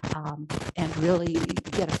detail and really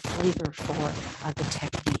get a flavor for the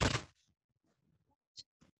technique.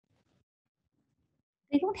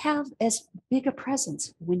 They don't have as big a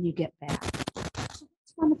presence when you get back.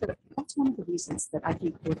 That's one of the reasons that I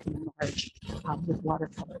think working large with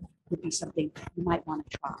watercolor would be something you might want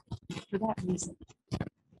to try for that reason.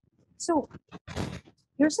 So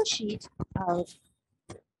here's a sheet of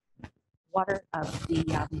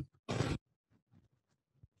the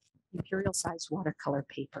Imperial size watercolor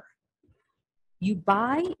paper. You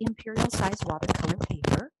buy Imperial size watercolor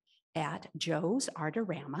paper at Joe's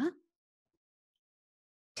Artorama,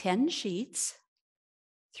 10 sheets,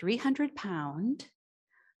 300 pound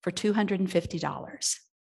for $250,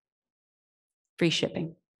 free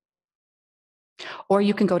shipping. Or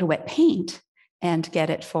you can go to Wet Paint and get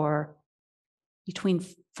it for between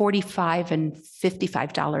 $45 and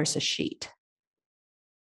 $55 a sheet.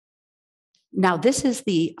 Now, this is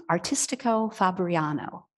the Artistico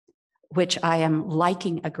Fabriano, which I am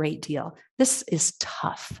liking a great deal. This is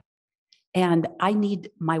tough. And I need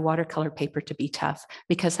my watercolor paper to be tough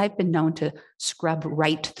because I've been known to scrub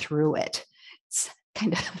right through it. It's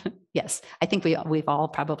kind of, yes, I think we've all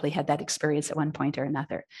probably had that experience at one point or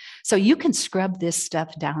another. So you can scrub this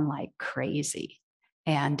stuff down like crazy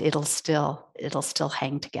and it'll still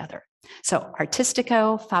hang together. So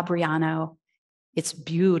Artistico Fabriano, it's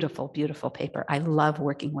beautiful, beautiful paper. I love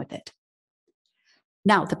working with it.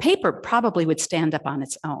 Now, the paper probably would stand up on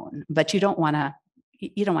its own, but you don't want to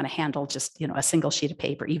handle just, a single sheet of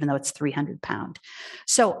paper, even though it's 300 pound.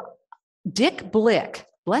 So Dick Blick,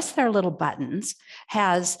 bless their little buttons,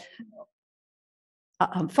 has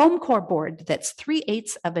a foam core board that's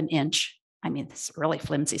 3/8 of an inch. I mean, this is really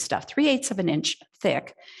flimsy stuff, 3/8 of an inch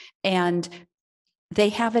thick. And they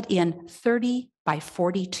have it in 30 by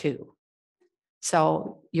 42.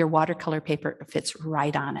 So your watercolor paper fits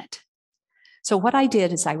right on it. So what I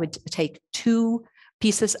did is I would take 2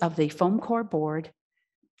 pieces of the foam core board,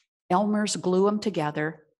 Elmer's glue them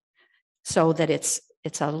together so that it's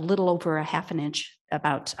a little over a half an inch,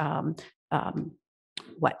 about a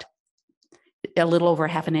little over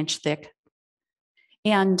a half an inch thick.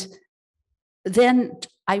 And then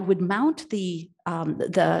I would mount the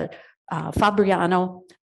Fabriano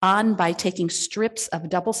on by taking strips of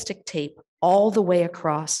double stick tape all the way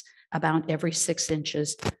across, about every 6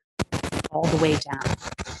 inches, all the way down.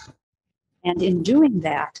 And in doing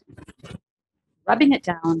that, rubbing it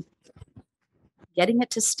down, getting it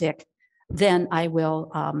to stick, then I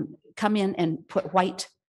will come in and put white,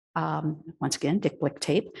 once again, Dick Blick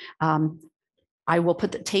tape. I will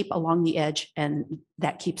put the tape along the edge and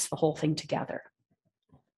that keeps the whole thing together.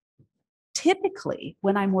 Typically,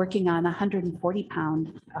 when I'm working on 140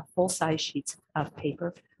 pound full-size sheets of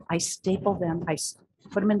paper, I staple them, I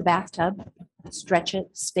put them in the bathtub, stretch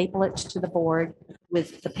it, staple it to the board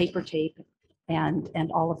with the paper tape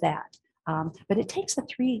and all of that. But it takes a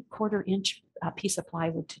 3/4 inch piece of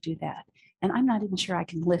plywood to do that. And I'm not even sure I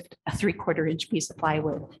can lift a 3/4 inch piece of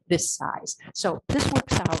plywood this size. So this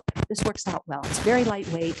works out well. It's very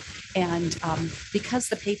lightweight. And because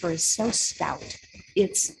the paper is so stout,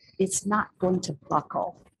 it's not going to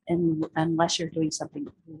buckle unless you're doing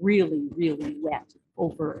something really, really wet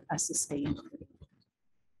over a sustained.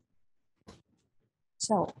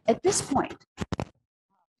 So at this point,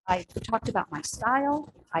 I've talked about my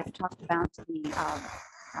style. I've talked about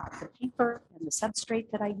the paper and the substrate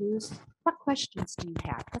that I use. What questions do you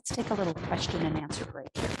have? Let's take a little question and answer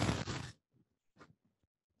break here.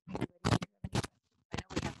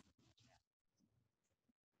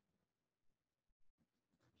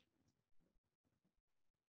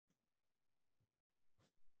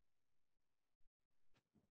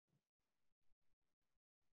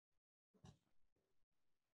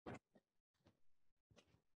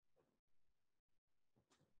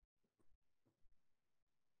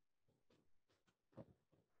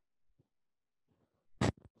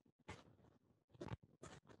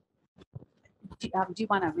 Do you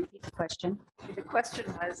want to repeat the question? The question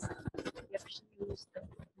was if she used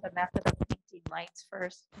the method of painting lights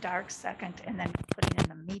first, dark second, and then putting in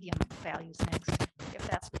the medium values next, if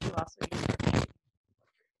that's what you also use for painting.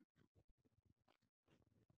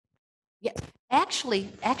 Yes,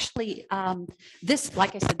 actually, this,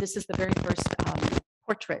 like I said, this is the very first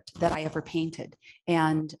portrait that I ever painted.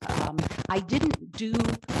 And I didn't do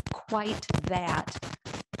quite that.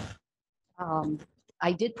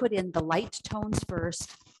 I did put in the light tones first,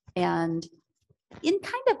 and in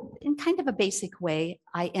kind of a basic way,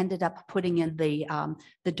 I ended up putting in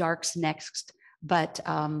the darks next. But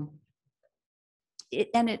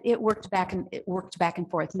it worked back and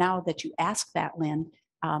forth. Now that you ask that, Lynn,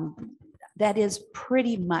 that is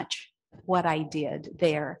pretty much what I did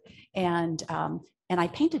there. And I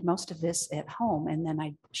painted most of this at home, and then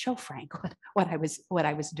I'd show Frank what I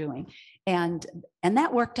was doing. And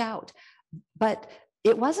that worked out. But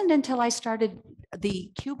it wasn't until I started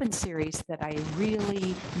the Cuban series that I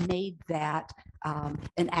really made that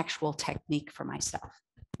an actual technique for myself.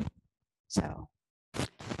 So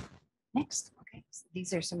next. Okay, so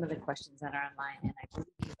these are some of the questions that are online, and I believe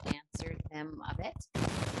you answered them a bit.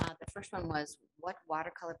 The first one was, what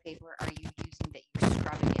watercolor paper are you using that you're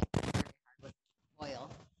scrubbing it very hard with oil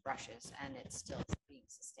brushes and it's still being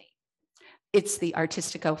sustained? It's the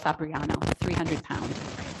Artistico Fabriano, 300 pound.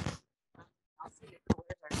 Also, your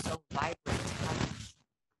colors are so vibrant.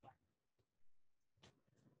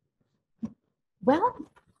 Well,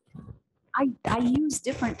 I use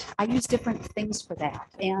different things for that.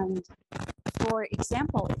 And for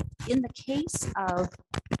example, in the case of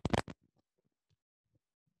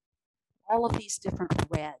all of these different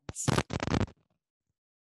reds,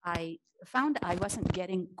 I found I wasn't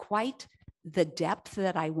getting quite the depth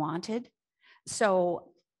that I wanted.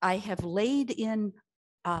 So I have laid in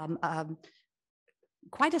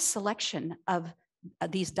quite a selection of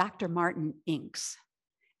these Dr. Martin inks.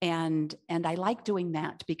 And I like doing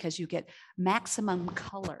that because you get maximum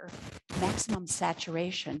color, maximum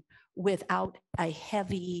saturation without a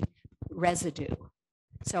heavy residue.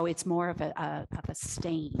 So it's more of a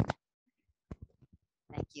stain.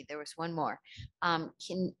 Thank you. There was one more.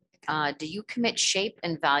 Do you commit shape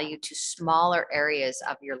and value to smaller areas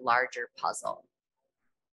of your larger puzzle?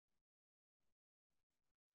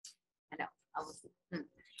 I know.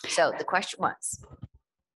 So the question was,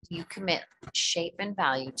 do you commit shape and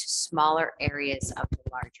value to smaller areas of the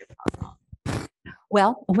larger puzzle?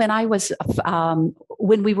 Well, when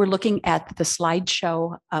we were looking at the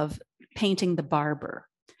slideshow of painting the barber,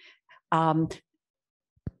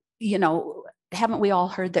 haven't we all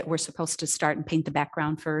heard that we're supposed to start and paint the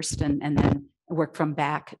background first and then work from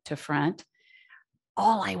back to front?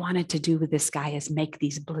 All I wanted to do with this guy is make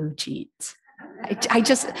these blue jeans.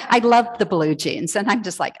 I love the blue jeans, and I'm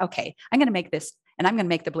just like, okay, I'm going to make this, and I'm going to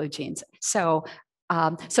make the blue jeans. So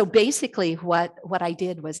basically what I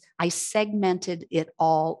did was I segmented it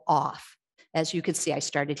all off. As you can see, I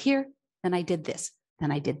started here, then I did this,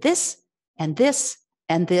 then I did this, and this,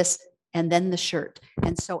 and this, and then the shirt.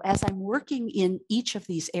 And so as I'm working in each of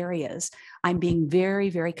these areas, I'm being very,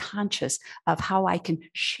 very conscious of how I can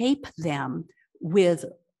shape them with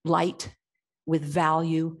light, with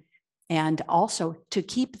value, and also to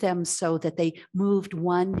keep them so that they moved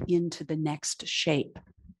one into the next shape.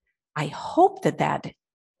 I hope that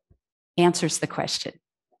answers the question.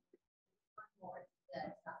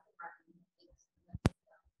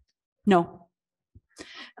 No.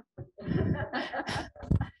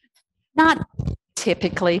 Not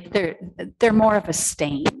typically. They're more of a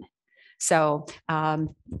stain. So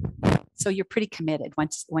you're pretty committed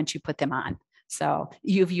once you put them on. So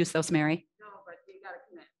you've used those, Mary? No, but you gotta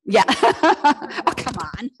commit. Yeah. Oh, come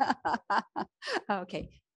on. Okay.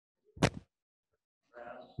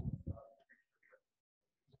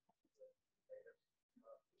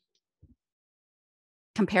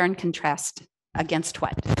 Compare and contrast against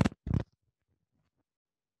what?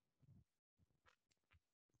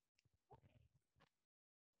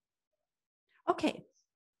 Okay.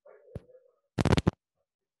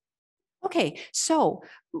 Okay, so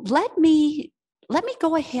let me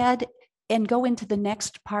go ahead and go into the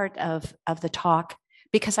next part of the talk,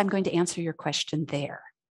 because I'm going to answer your question there.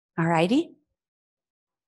 All righty?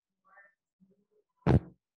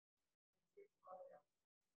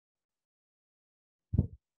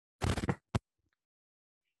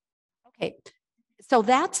 Okay, so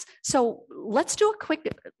we're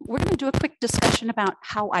going to do a quick discussion about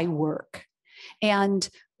how I work. And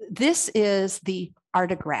this is the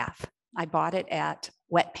Artograph. I bought it at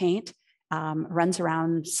Wet Paint, runs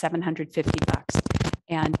around $750,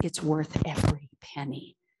 and it's worth every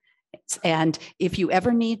penny. And if you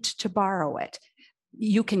ever need to borrow it,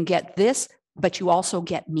 you can get this, but you also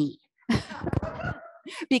get me.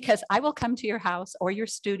 Because I will come to your house or your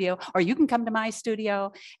studio, or you can come to my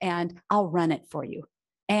studio and I'll run it for you.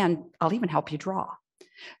 And I'll even help you draw.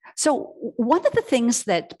 So one of the things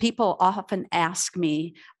that people often ask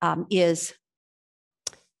me is,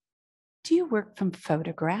 do you work from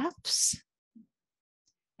photographs?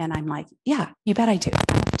 And I'm like, yeah, you bet I do.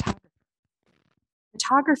 I'm a photographer.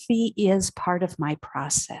 Photography is part of my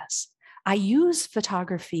process. I use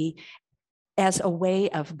photography as a way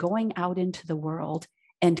of going out into the world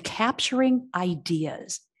and capturing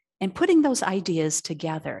ideas and putting those ideas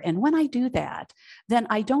together. And when I do that, then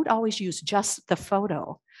I don't always use just the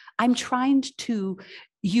photo. I'm trying to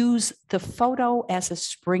use the photo as a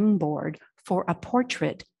springboard for a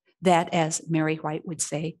portrait that, as Mary White would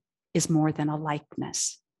say, is more than a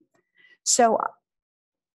likeness. So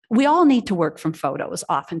we all need to work from photos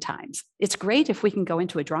oftentimes. It's great if we can go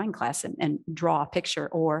into a drawing class and draw a picture,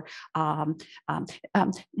 or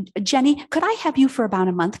Jenny, could I have you for about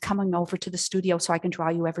a month coming over to the studio so I can draw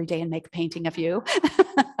you every day and make a painting of you?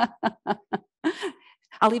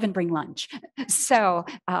 I'll even bring lunch. So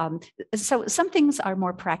some things are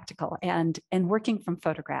more practical, and working from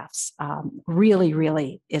photographs really,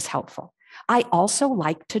 really is helpful. I also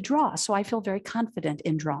like to draw, so I feel very confident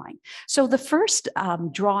in drawing. So the first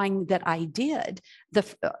drawing that I did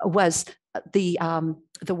was the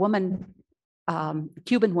woman,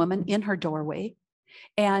 Cuban woman in her doorway.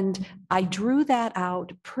 And I drew that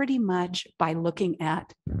out pretty much by looking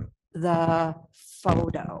at the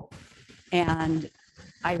photo. And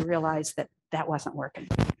I realized that that wasn't working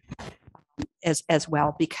as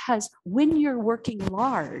well, because when you're working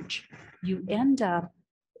large, you end up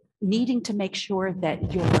needing to make sure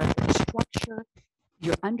that your structure,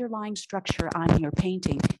 your underlying structure on your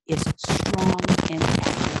painting is strong and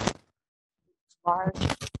accurate. Large,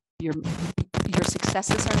 your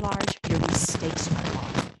successes are large, your mistakes are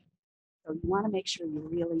large. So you want to make sure you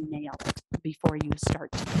really nail it before you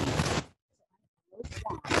start to paint.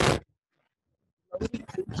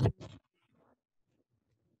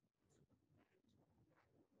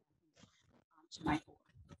 Onto my board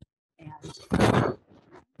and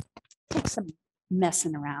take some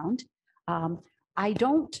messing around. I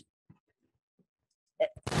don't,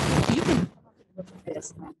 you can look at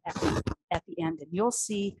this at the end, and you'll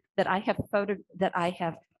see that I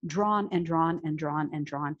have drawn and drawn and drawn and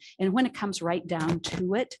drawn. And when it comes right down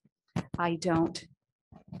to it, I don't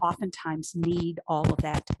oftentimes need all of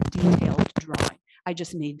that detailed drawing. I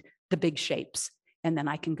just need the big shapes, and then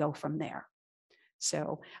I can go from there.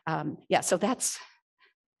 So yeah, so that's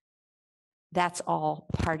all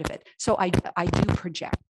part of it. So I do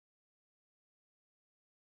project.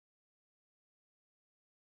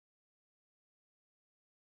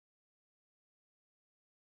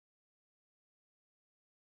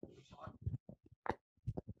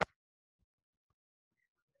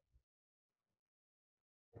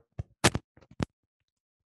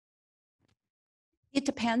 It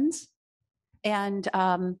depends. And,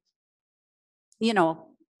 you know,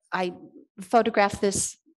 I photographed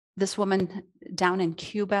this woman down in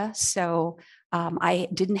Cuba, so I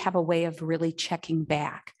didn't have a way of really checking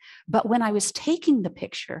back. But when I was taking the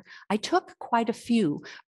picture, I took quite a few.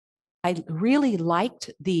 I really liked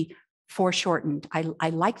the foreshortened. I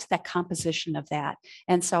liked that composition of that.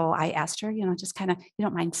 And so I asked her, you know, just kind of, you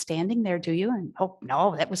don't mind standing there, do you? And oh,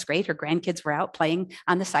 no, that was great. Her grandkids were out playing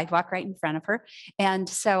on the sidewalk right in front of her. And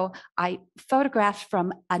so I photographed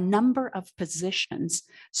from a number of positions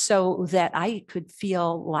so that I could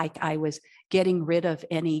feel like I was getting rid of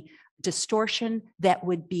any distortion that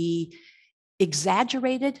would be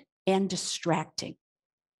exaggerated and distracting.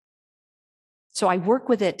 So I work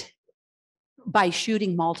with it by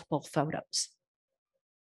shooting multiple photos.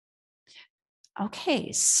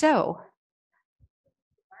 Okay, so,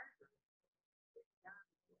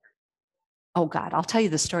 oh God, I'll tell you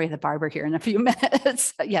the story of the barber here in a few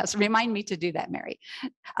minutes. Yes, remind me to do that, Mary.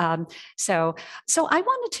 So I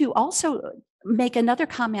wanted to also make another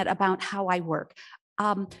comment about how I work.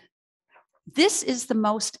 This is the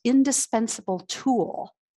most indispensable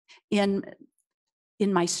tool in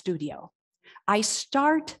my studio.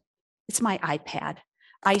 It's my iPad.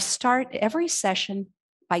 I start every session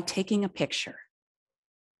by taking a picture.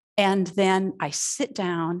 And then I sit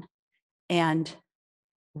down and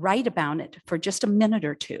write about it for just a minute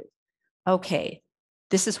or two. Okay,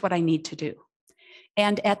 this is what I need to do.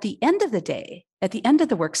 And at the end of the day, at the end of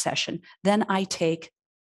the work session, then I take,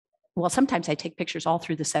 well, sometimes I take pictures all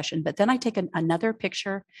through the session, but then I take another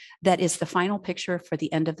picture that is the final picture for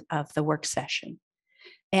the end of the work session.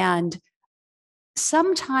 And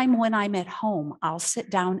sometime when I'm at home, I'll sit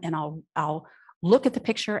down and I'll look at the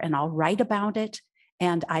picture and I'll write about it,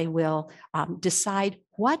 and I will decide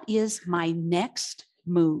what is my next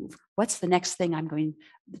move. What's the next thing I'm going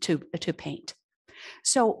to paint?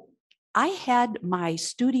 So I had my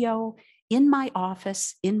studio in my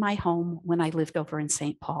office, in my home when I lived over in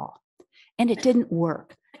St. Paul, and it didn't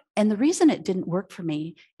work. And the reason it didn't work for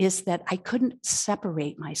me is that I couldn't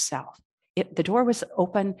separate myself. The door was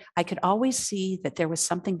open. I could always see that there was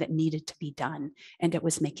something that needed to be done, and it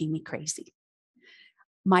was making me crazy.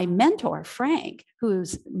 My mentor, Frank,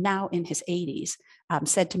 who's now in his 80s,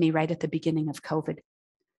 said to me right at the beginning of COVID,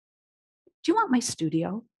 do you want my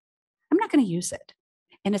studio? I'm not going to use it.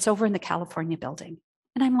 And it's over in the California building.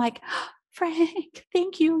 And I'm like, Frank,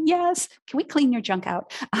 thank you. Yes. Can we clean your junk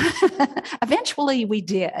out? Eventually we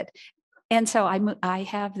did. And so I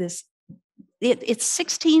have this, it's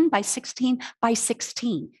 16 by 16 by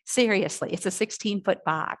 16. Seriously, it's a 16-foot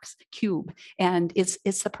box cube, and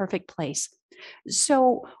it's the perfect place.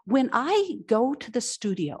 So when I go to the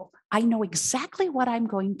studio, I know exactly what I'm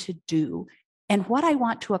going to do and what I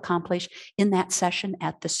want to accomplish in that session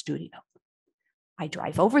at the studio. I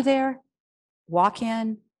drive over there, walk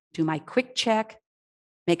in, do my quick check,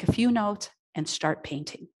 make a few notes, and start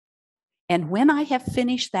painting. And when I have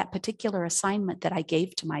finished that particular assignment that I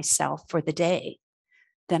gave to myself for the day,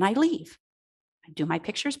 then I leave. I do my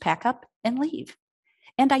pictures, pack up, and leave.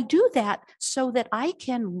 And I do that so that I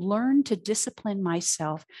can learn to discipline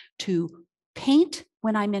myself to paint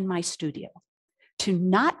when I'm in my studio, to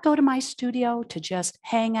not go to my studio to just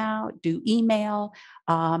hang out, do email.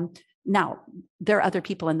 Now, there are other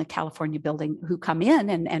people in the California building who come in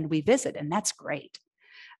and we visit, and that's great,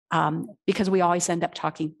 because we always end up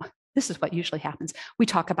talking. This is what usually happens. We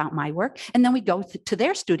talk about my work, and then we go to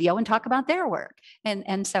their studio and talk about their work.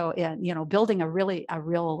 And so, building a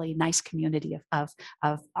really nice community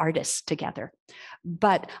of artists together.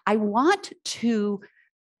 But I want to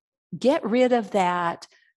get rid of that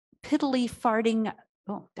piddly farting.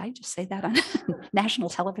 Oh, did I just say that on national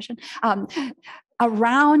television?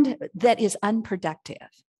 Around that is unproductive.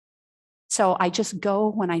 So I just go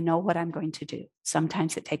when I know what I'm going to do.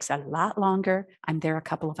 Sometimes it takes a lot longer. I'm there a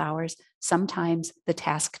couple of hours. Sometimes the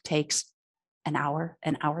task takes an hour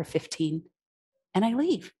 15, and I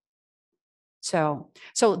leave. So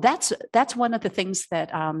that's one of the things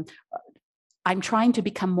that I'm trying to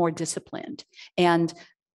become more disciplined, and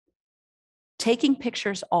taking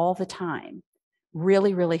pictures all the time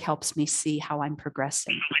really, really helps me see how I'm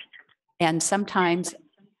progressing. And sometimes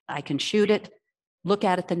I can shoot it, look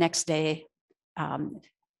at it the next day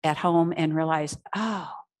at home, and realize,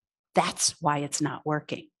 oh, that's why it's not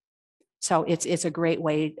working. So it's a great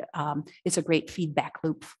way, it's a great feedback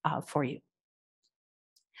loop for you.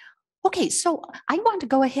 Okay, so I want to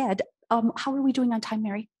go ahead. How are we doing on time,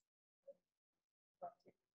 Mary?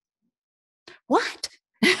 What?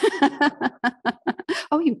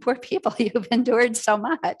 Oh, you poor people, you've endured so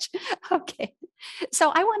much. Okay,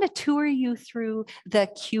 so I want to tour you through the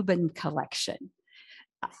Cuban collection.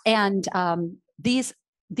 And these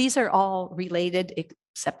are all related,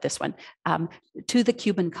 except this one, to the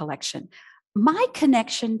Cuban collection. My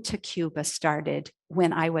connection to Cuba started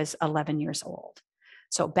when I was 11 years old.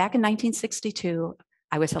 So back in 1962,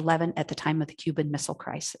 I was 11 at the time of the Cuban Missile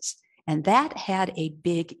Crisis. And that had a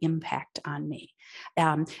big impact on me.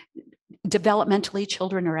 Developmentally,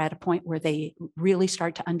 children are at a point where they really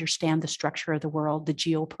start to understand the structure of the world, the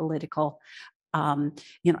geopolitical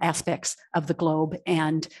aspects of the globe.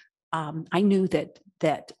 And I knew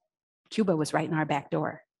that Cuba was right in our back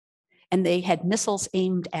door. And they had missiles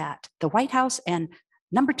aimed at the White House and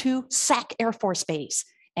number 2, Sac Air Force Base.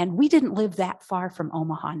 And we didn't live that far from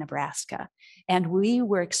Omaha, Nebraska. And we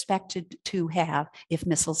were expected to have, if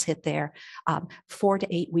missiles hit there, 4 to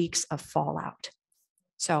 8 weeks of fallout.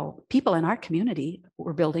 So people in our community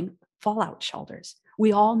were building fallout shelters.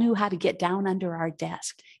 We all knew how to get down under our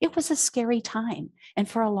desk. It was a scary time. And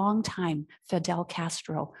for a long time, Fidel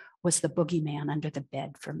Castro was the boogeyman under the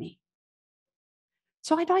bed for me.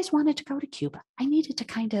 So I'd always wanted to go to Cuba. I needed to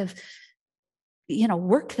kind of,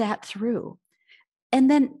 work that through. And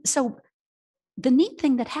then, so the neat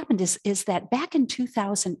thing that happened is that back in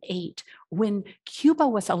 2008, when Cuba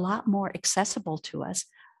was a lot more accessible to us,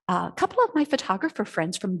 a couple of my photographer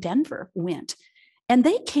friends from Denver went, and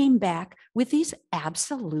they came back with these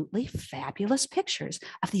absolutely fabulous pictures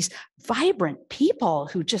of these vibrant people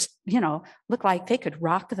who just, look like they could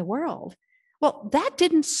rock the world. Well, that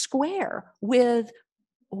didn't square with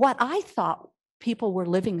what I thought people were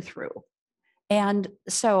living through. And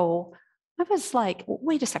so I was like,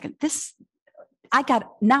 wait a second,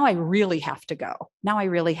 now I really have to go. Now I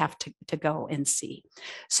really have to go and see.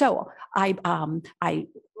 So I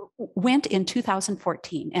went in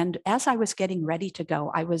 2014. And as I was getting ready to go,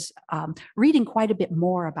 I was reading quite a bit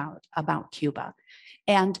more about Cuba.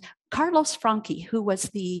 And Carlos Franqui, who was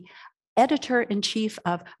the editor-in-chief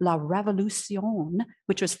of La Revolución,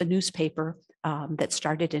 which was the newspaper that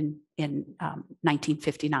started in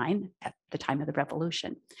 1959 at the time of the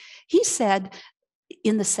revolution. He said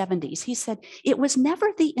in the 70s, he said, it was never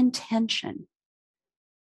the intention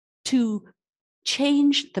to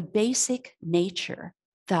change the basic nature,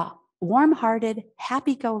 the warm-hearted,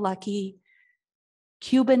 happy-go-lucky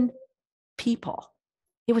Cuban people.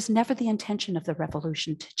 It was never the intention of the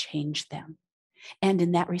revolution to change them. And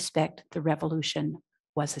in that respect, the revolution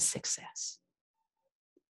was a success.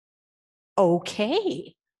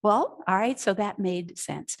 Okay, well, all right, so that made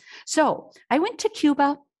sense. So I went to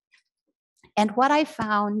Cuba, and what I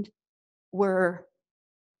found were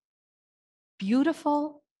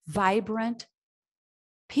beautiful, vibrant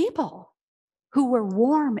people who were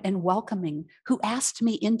warm and welcoming, who asked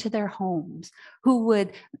me into their homes, who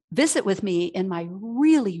would visit with me in my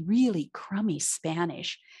really, really crummy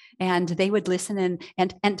Spanish. And they would listen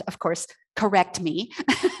and of course, correct me,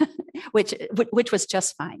 which was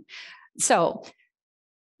just fine. So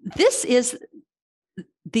this is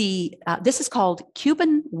this is called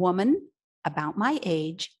Cuban Woman About My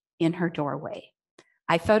Age in Her Doorway.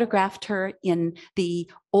 I photographed her in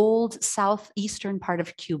the old southeastern part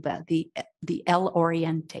of Cuba, the El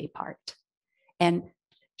Oriente part. And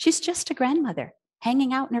she's just a grandmother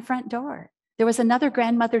hanging out in her front door. There was another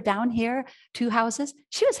grandmother down here, 2 houses.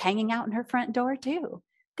 She was hanging out in her front door too.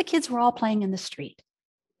 The kids were all playing in the street.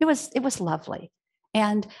 It was lovely.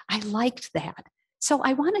 And I liked that. So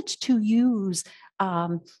I wanted to use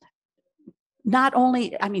not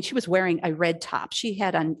only, I mean, she was wearing a red top. She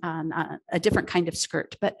had on a different kind of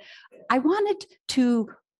skirt, but I wanted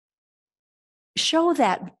to show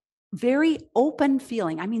that very open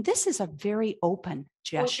feeling. I mean, this is a very open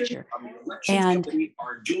gesture. And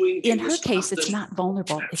in her case, it's not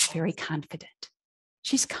vulnerable. It's very confident.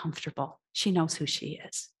 She's comfortable. She knows who she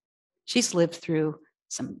is. She's lived through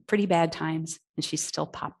some pretty bad times and she's still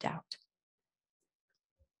popped out.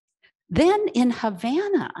 Then in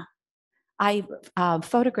Havana, I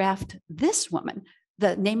photographed this woman.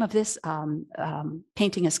 The name of this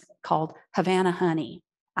painting is called Havana Honey.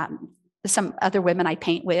 Some other women I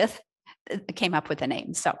paint with came up with the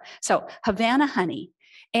name. So Havana Honey.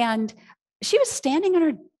 And she was standing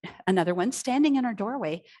in another one standing in her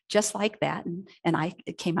doorway, just like that. And I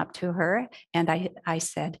came up to her and I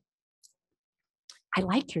said, I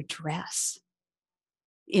like your dress,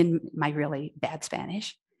 in my really bad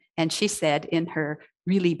Spanish. And she said in her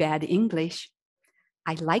really bad English,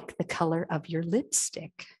 I like the color of your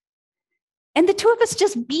lipstick. And the two of us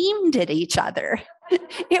just beamed at each other.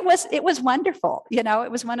 It was wonderful. You know,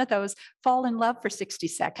 it was one of those fall in love for 60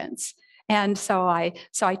 seconds. And so I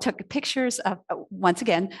took pictures of, once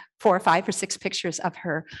again, 4 or 5 or 6 pictures of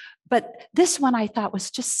her. But this one I thought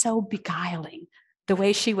was just so beguiling, the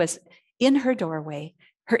way she was in her doorway,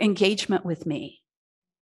 her engagement with me.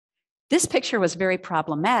 This picture was very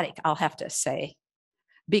problematic, I'll have to say,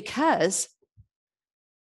 because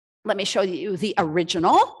let me show you the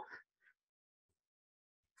original.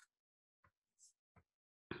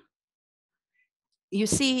 You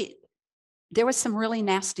see, there was some really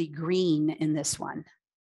nasty green in this one.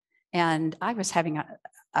 And I was having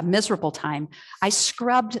a miserable time. I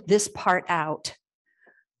scrubbed this part out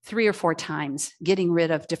 3 or 4 times, getting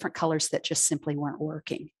rid of different colors that just simply weren't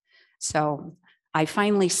working. So I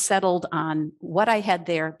finally settled on what I had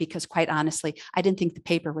there because, quite honestly, I didn't think the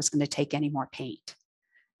paper was going to take any more paint.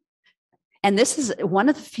 And this is one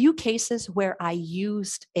of the few cases where I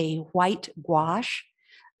used a white gouache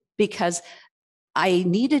because I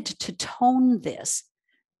needed to tone this.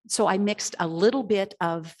 So I mixed a little bit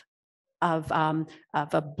of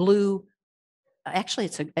a blue, actually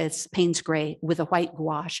it's Payne's gray with a white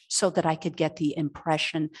gouache so that I could get the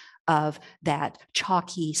impression of that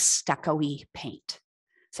chalky, stucco-y paint.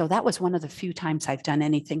 So that was one of the few times I've done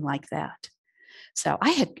anything like that. So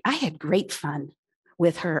I had great fun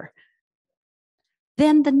with her.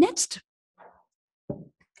 Then the next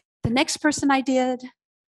person I did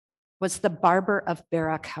was the Barber of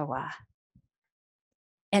Baracoa.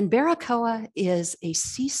 And Baracoa is a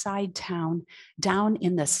seaside town down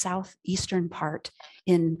in the southeastern part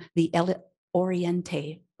in the El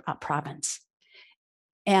Oriente province.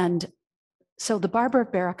 And so the Barber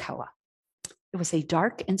of Baracoa, it was a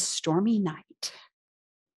dark and stormy night.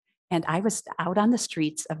 And I was out on the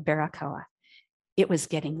streets of Baracoa. It was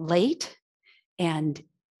getting late and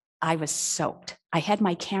I was soaked. I had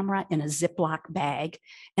my camera in a Ziploc bag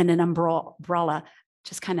and an umbrella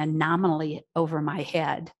just kind of nominally over my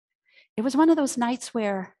head. It was one of those nights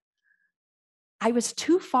where I was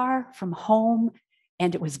too far from home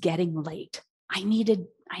and it was getting late. I needed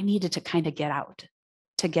to kind of get out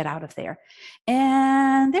of there.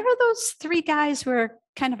 And there were those 3 guys who were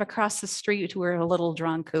kind of across the street who were a little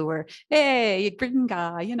drunk, who were, hey,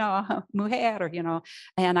 gringa, you know, mujer, you know.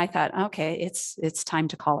 And I thought, okay, it's time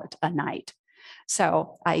to call it a night.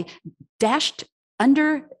 So I dashed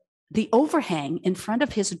under the overhang in front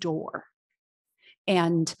of his door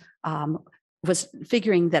and was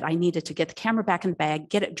figuring that I needed to get the camera back in the bag,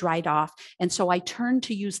 get it dried off. And so I turned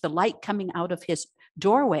to use the light coming out of his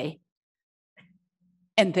doorway.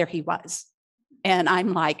 And there he was. And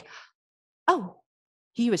I'm like, oh,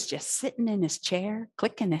 he was just sitting in his chair,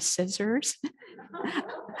 clicking his scissors.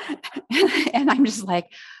 And I'm just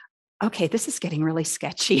like, okay, this is getting really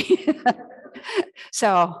sketchy.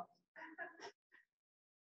 So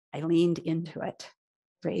I leaned into it,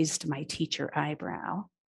 raised my teacher eyebrow,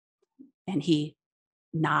 and he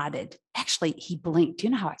nodded. Actually, he blinked. You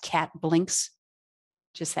know how a cat blinks?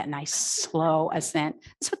 Just that nice slow ascent.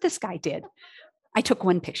 That's what this guy did. I took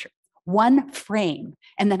one picture, one frame,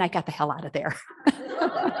 and then I got the hell out of there.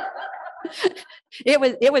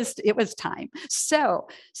 It was time. So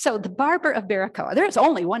the barber of Baracoa, there's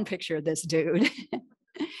only one picture of this dude.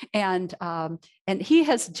 And he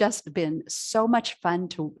has just been so much fun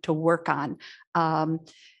to work on.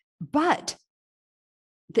 But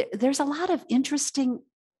there's a lot of interesting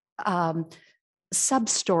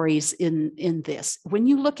sub-stories in this. When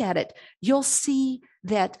you look at it, you'll see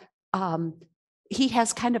that he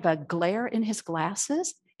has kind of a glare in his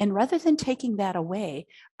glasses. And rather than taking that away,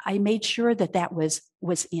 I made sure that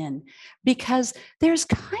was in, because there's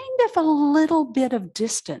kind of a little bit of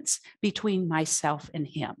distance between myself and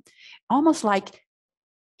him, almost like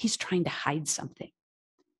he's trying to hide something.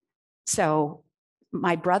 So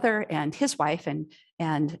my brother and his wife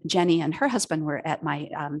and Jenny and her husband were at my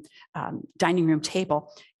dining room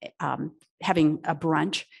table having a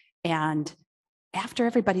brunch. And after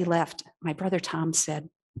everybody left, my brother Tom said,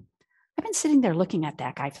 I've been sitting there looking at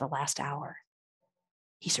that guy for the last hour.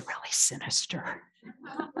 He's really sinister.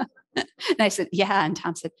 And I said, yeah. And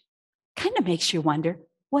Tom said, kind of makes you wonder,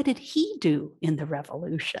 what did he do in the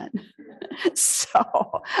revolution?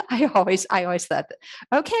 So I always thought,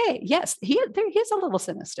 okay, yes, he is a little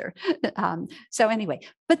sinister. So anyway,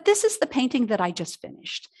 but this is the painting that I just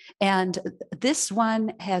finished. And this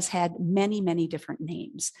one has had many, many different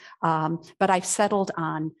names. But I've settled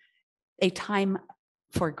on a time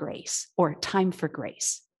for grace, or time for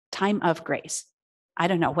grace, time of grace. I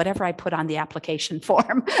don't know, whatever I put on the application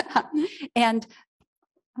form. And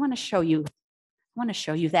I want to show you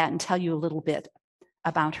that and tell you a little bit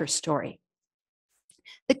about her story.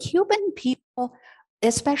 The Cuban people,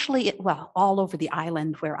 especially, well, all over the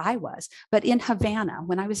island where I was, but in Havana,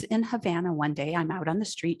 when I was in Havana one day, I'm out on the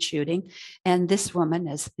street shooting, and this woman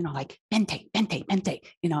is, like, vente, vente, vente,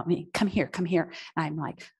 come here, come here. And I'm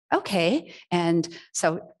like, okay. And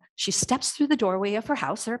so she steps through the doorway of her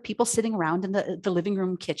house. There are people sitting around in the living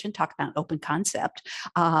room kitchen, talk about open concept.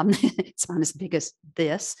 It's not as big as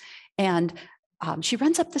this. And she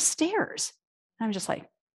runs up the stairs. I'm just like,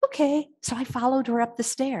 okay. So I followed her up the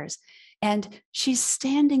stairs, and she's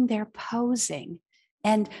standing there posing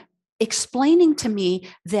and explaining to me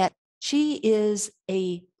that she is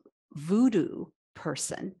a voodoo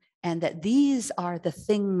person, and that these are the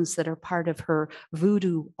things that are part of her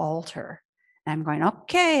voodoo altar. And I'm going,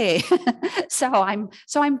 okay. So I'm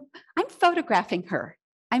photographing her.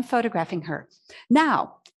 I'm photographing her.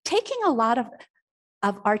 Now, taking a lot of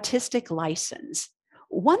artistic license,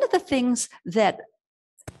 one of the things that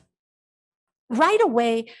right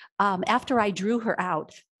away after I drew her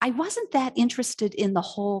out, I wasn't that interested in the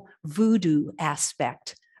whole voodoo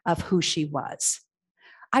aspect of who she was.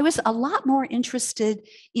 I was a lot more interested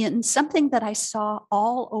in something that I saw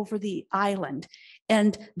all over the island,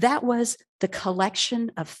 and that was the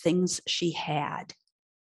collection of things she had.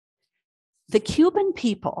 The Cuban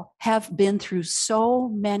people have been through so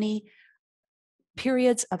many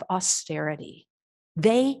periods of austerity.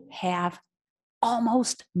 They have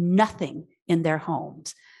almost nothing in their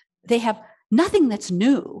homes. They have nothing that's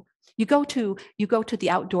new. You go to the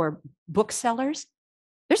outdoor booksellers,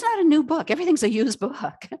 there's not a new book. Everything's a used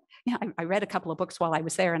book. I read a couple of books while I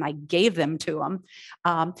was there, and I gave them to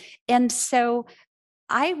them. And so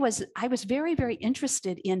I was very, very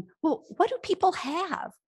interested in, well, what do people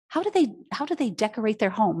have? How do they decorate their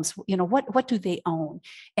homes? What do they own?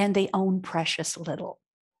 And they own precious little.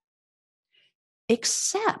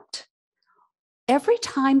 Except every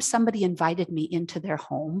time somebody invited me into their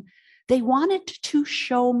home, they wanted to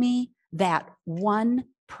show me that one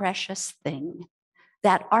precious thing,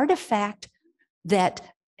 that artifact that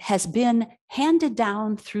has been handed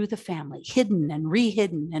down through the family, hidden and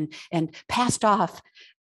rehidden and passed off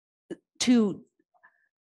to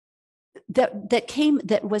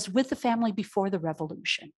that was with the family before the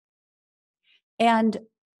revolution. And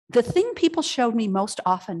the thing people showed me most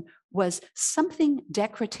often was something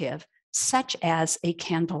decorative, such as a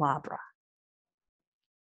candelabra.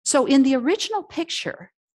 So in the original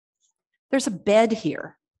picture, there's a bed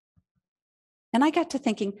here. And I got to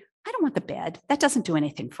thinking, I don't want the bed. That doesn't do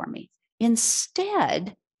anything for me.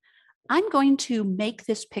 Instead, I'm going to make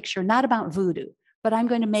this picture not about voodoo, but I'm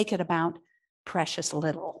going to make it about precious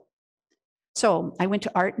little. So I went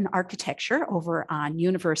to art and architecture over on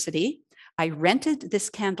University. I rented this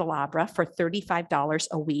candelabra for $35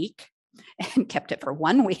 a week and kept it for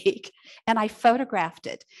 1 week. And I photographed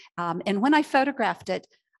it. And when I photographed it,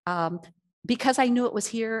 because I knew it was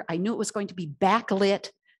here, I knew it was going to be backlit.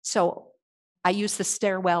 So I used the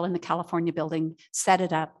stairwell in the California building, set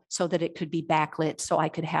it up so that it could be backlit so I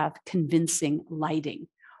could have convincing lighting.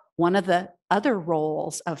 One of the other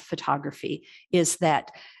roles of photography is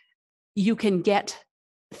that you can get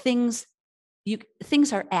things,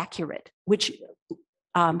 things are accurate, which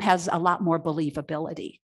has a lot more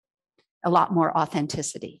believability, a lot more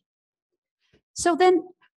authenticity. So then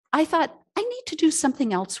I thought, I need to do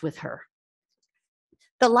something else with her.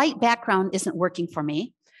 The light background isn't working for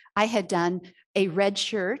me. I had done a red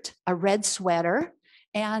shirt, a red sweater,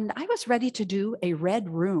 and I was ready to do a red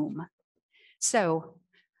room. So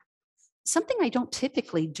something I don't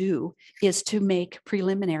typically do is to make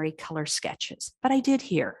preliminary color sketches, but I did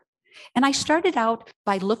here. And I started out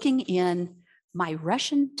by looking in my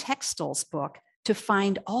Russian textiles book to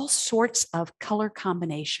find all sorts of color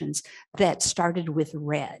combinations that started with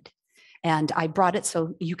red. And I brought it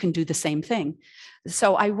so you can do the same thing.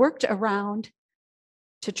 So I worked around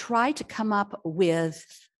to try to come up with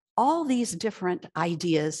all these different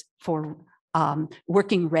ideas for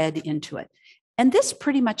working red into it. And this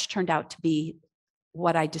pretty much turned out to be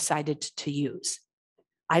what I decided to use.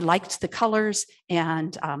 I liked the colors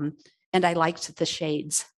and I liked the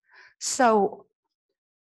shades. So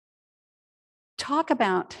talk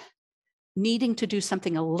about needing to do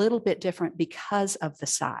something a little bit different because of the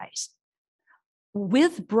size.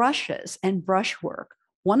 With brushes and brushwork,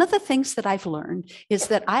 one of the things that I've learned is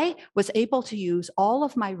that I was able to use all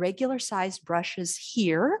of my regular size brushes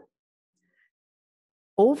here,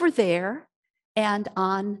 over there, and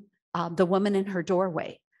on the woman in her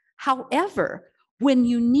doorway. However, when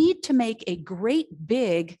you need to make a great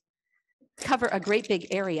big, cover a great big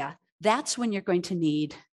area, that's when you're going to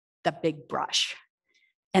need the big brush.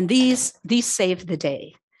 And these save the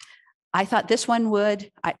day. I thought this one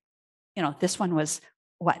would, this one was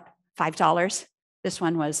what, $5? This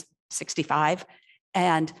one was $65.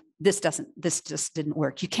 And this just didn't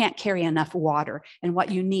work. You can't carry enough water. And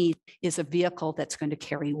what you need is a vehicle that's going to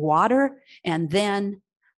carry water and then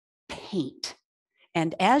paint.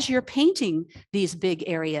 And as you're painting these big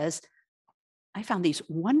areas, I found these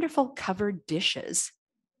wonderful covered dishes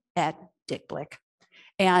at Dick Blick.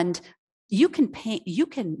 And you can paint, you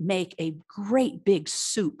can make a great big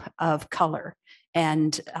soup of color.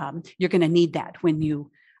 And you're going to need that when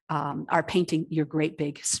you are painting your great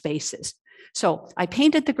big spaces. So I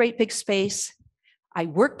painted the great big space. I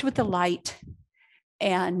worked with the light.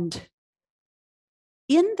 And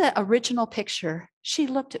in the original picture, she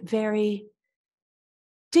looked very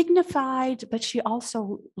dignified, but she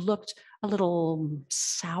also looked a little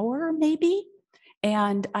sour, maybe.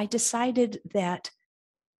 And I decided that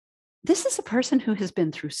this is a person who has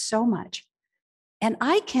been through so much, and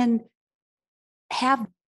I can have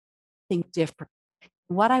things different.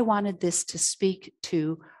 What I wanted this to speak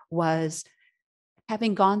to was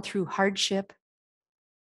having gone through hardship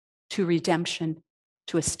to redemption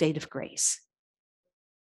to a state of grace.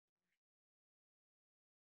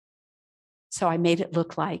 So I made it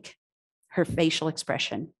look like her facial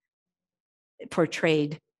expression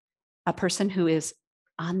portrayed a person who is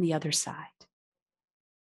on the other side.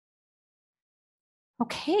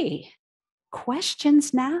 Okay,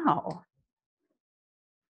 questions now.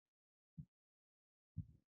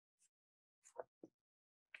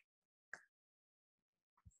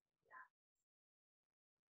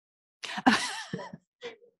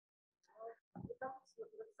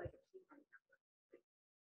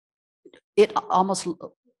 It almost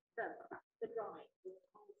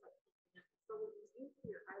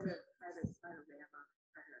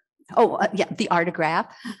yeah, the artograph.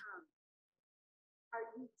 Are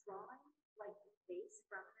you drawing like the face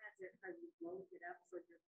from that? Are you blowing it up so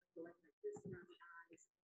you're going like this around the eyes?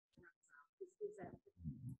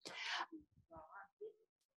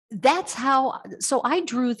 That's how. So I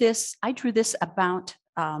drew this about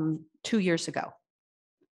 2 years ago,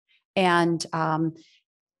 and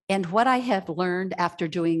what I have learned after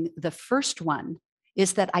doing the first one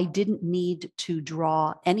is that I didn't need to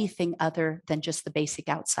draw anything other than just the basic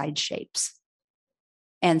outside shapes.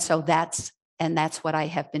 And so that's what I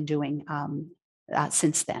have been doing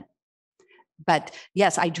since then. But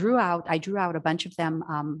yes, I drew out a bunch of them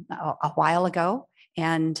a while ago,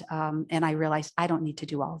 and I realized I don't need to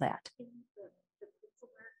do all that.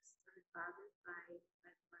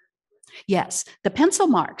 Yes, the pencil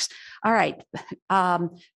marks. All right.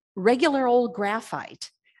 Regular old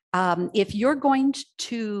graphite. If you're going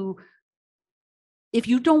to, if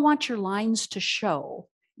you don't want your lines to show,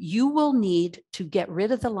 you will need to get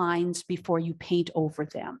rid of the lines before you paint over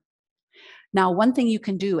them. Now, one thing you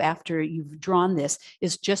can do after you've drawn this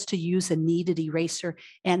is just to use a kneaded eraser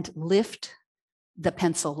and lift the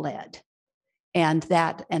pencil lead. And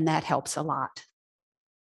that helps a lot.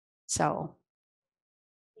 So,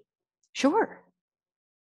 sure.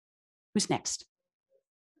 Who's next?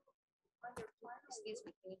 Excuse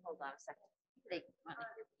me, can you hold on a second? They want to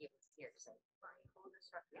hear you here, so.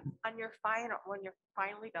 On your final, when you're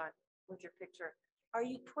finally done with your picture, are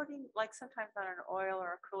you putting, like sometimes on an oil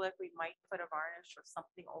or acrylic, we might put a varnish or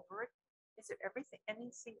something over it? Is there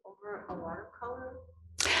anything over a watercolor?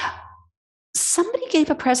 Somebody gave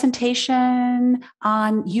a presentation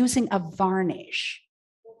on using a varnish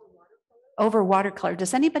over watercolor.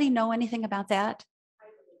 Does anybody know anything about that?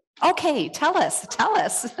 Okay, tell us.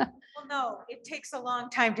 Well, no, it takes a long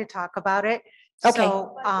time to talk about it. Okay.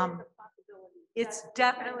 So, it's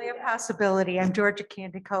definitely a possibility. I'm Georgia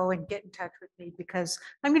Candico, and get in touch with me because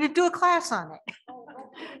I'm going to do a class on it. All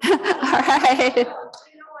right. You know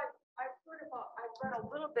what, I've read a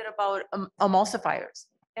little bit about emulsifiers,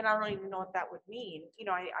 and I don't even know what that would mean. You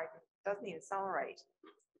know, it doesn't even sound right,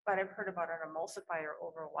 but I've heard about an emulsifier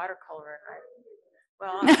over a watercolor,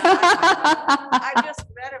 and I just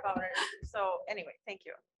read about it. So anyway, thank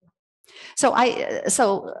you. So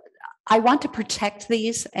I want to protect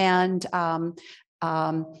these, and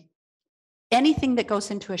anything that goes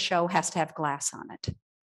into a show has to have glass on it.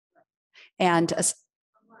 And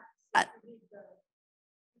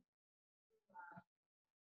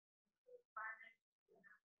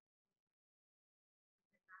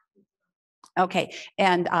okay,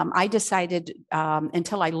 and I decided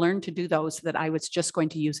until I learned to do those that I was just going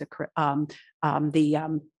to use what do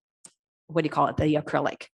you call it, the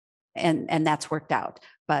acrylic, and that's worked out.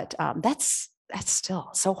 But that's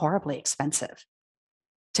still so horribly expensive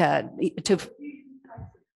to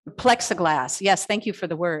plexiglass. Yes, thank you for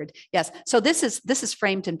the word. Yes, so this is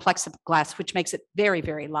framed in plexiglass, which makes it very,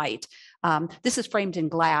 very light. This is framed in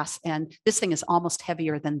glass, and this thing is almost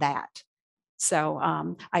heavier than that. So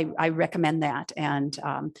I recommend that. And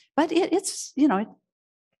but it's, you know,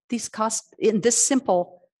 these cost in this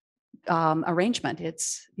simple arrangement,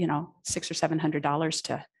 it's, you know, $600 or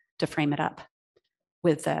 $700 to frame it up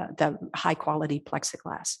with the high quality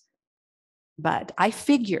plexiglass. But I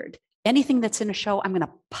figured anything that's in a show, I'm going to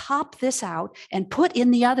pop this out and put in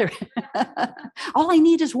the other. All I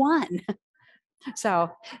need is one.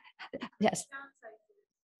 So yes.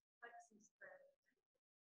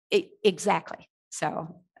 Exactly.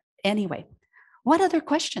 So anyway, what other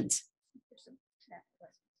questions?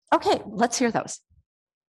 Okay, let's hear those.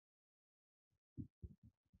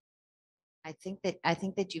 I think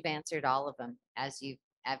that you've answered all of them. As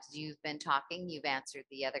you've been talking, you've answered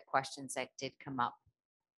the other questions that did come up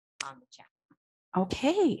on the chat.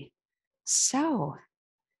 Okay, so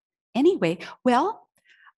anyway, well,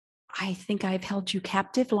 I think I've held you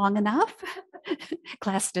captive long enough.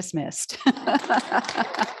 Class dismissed.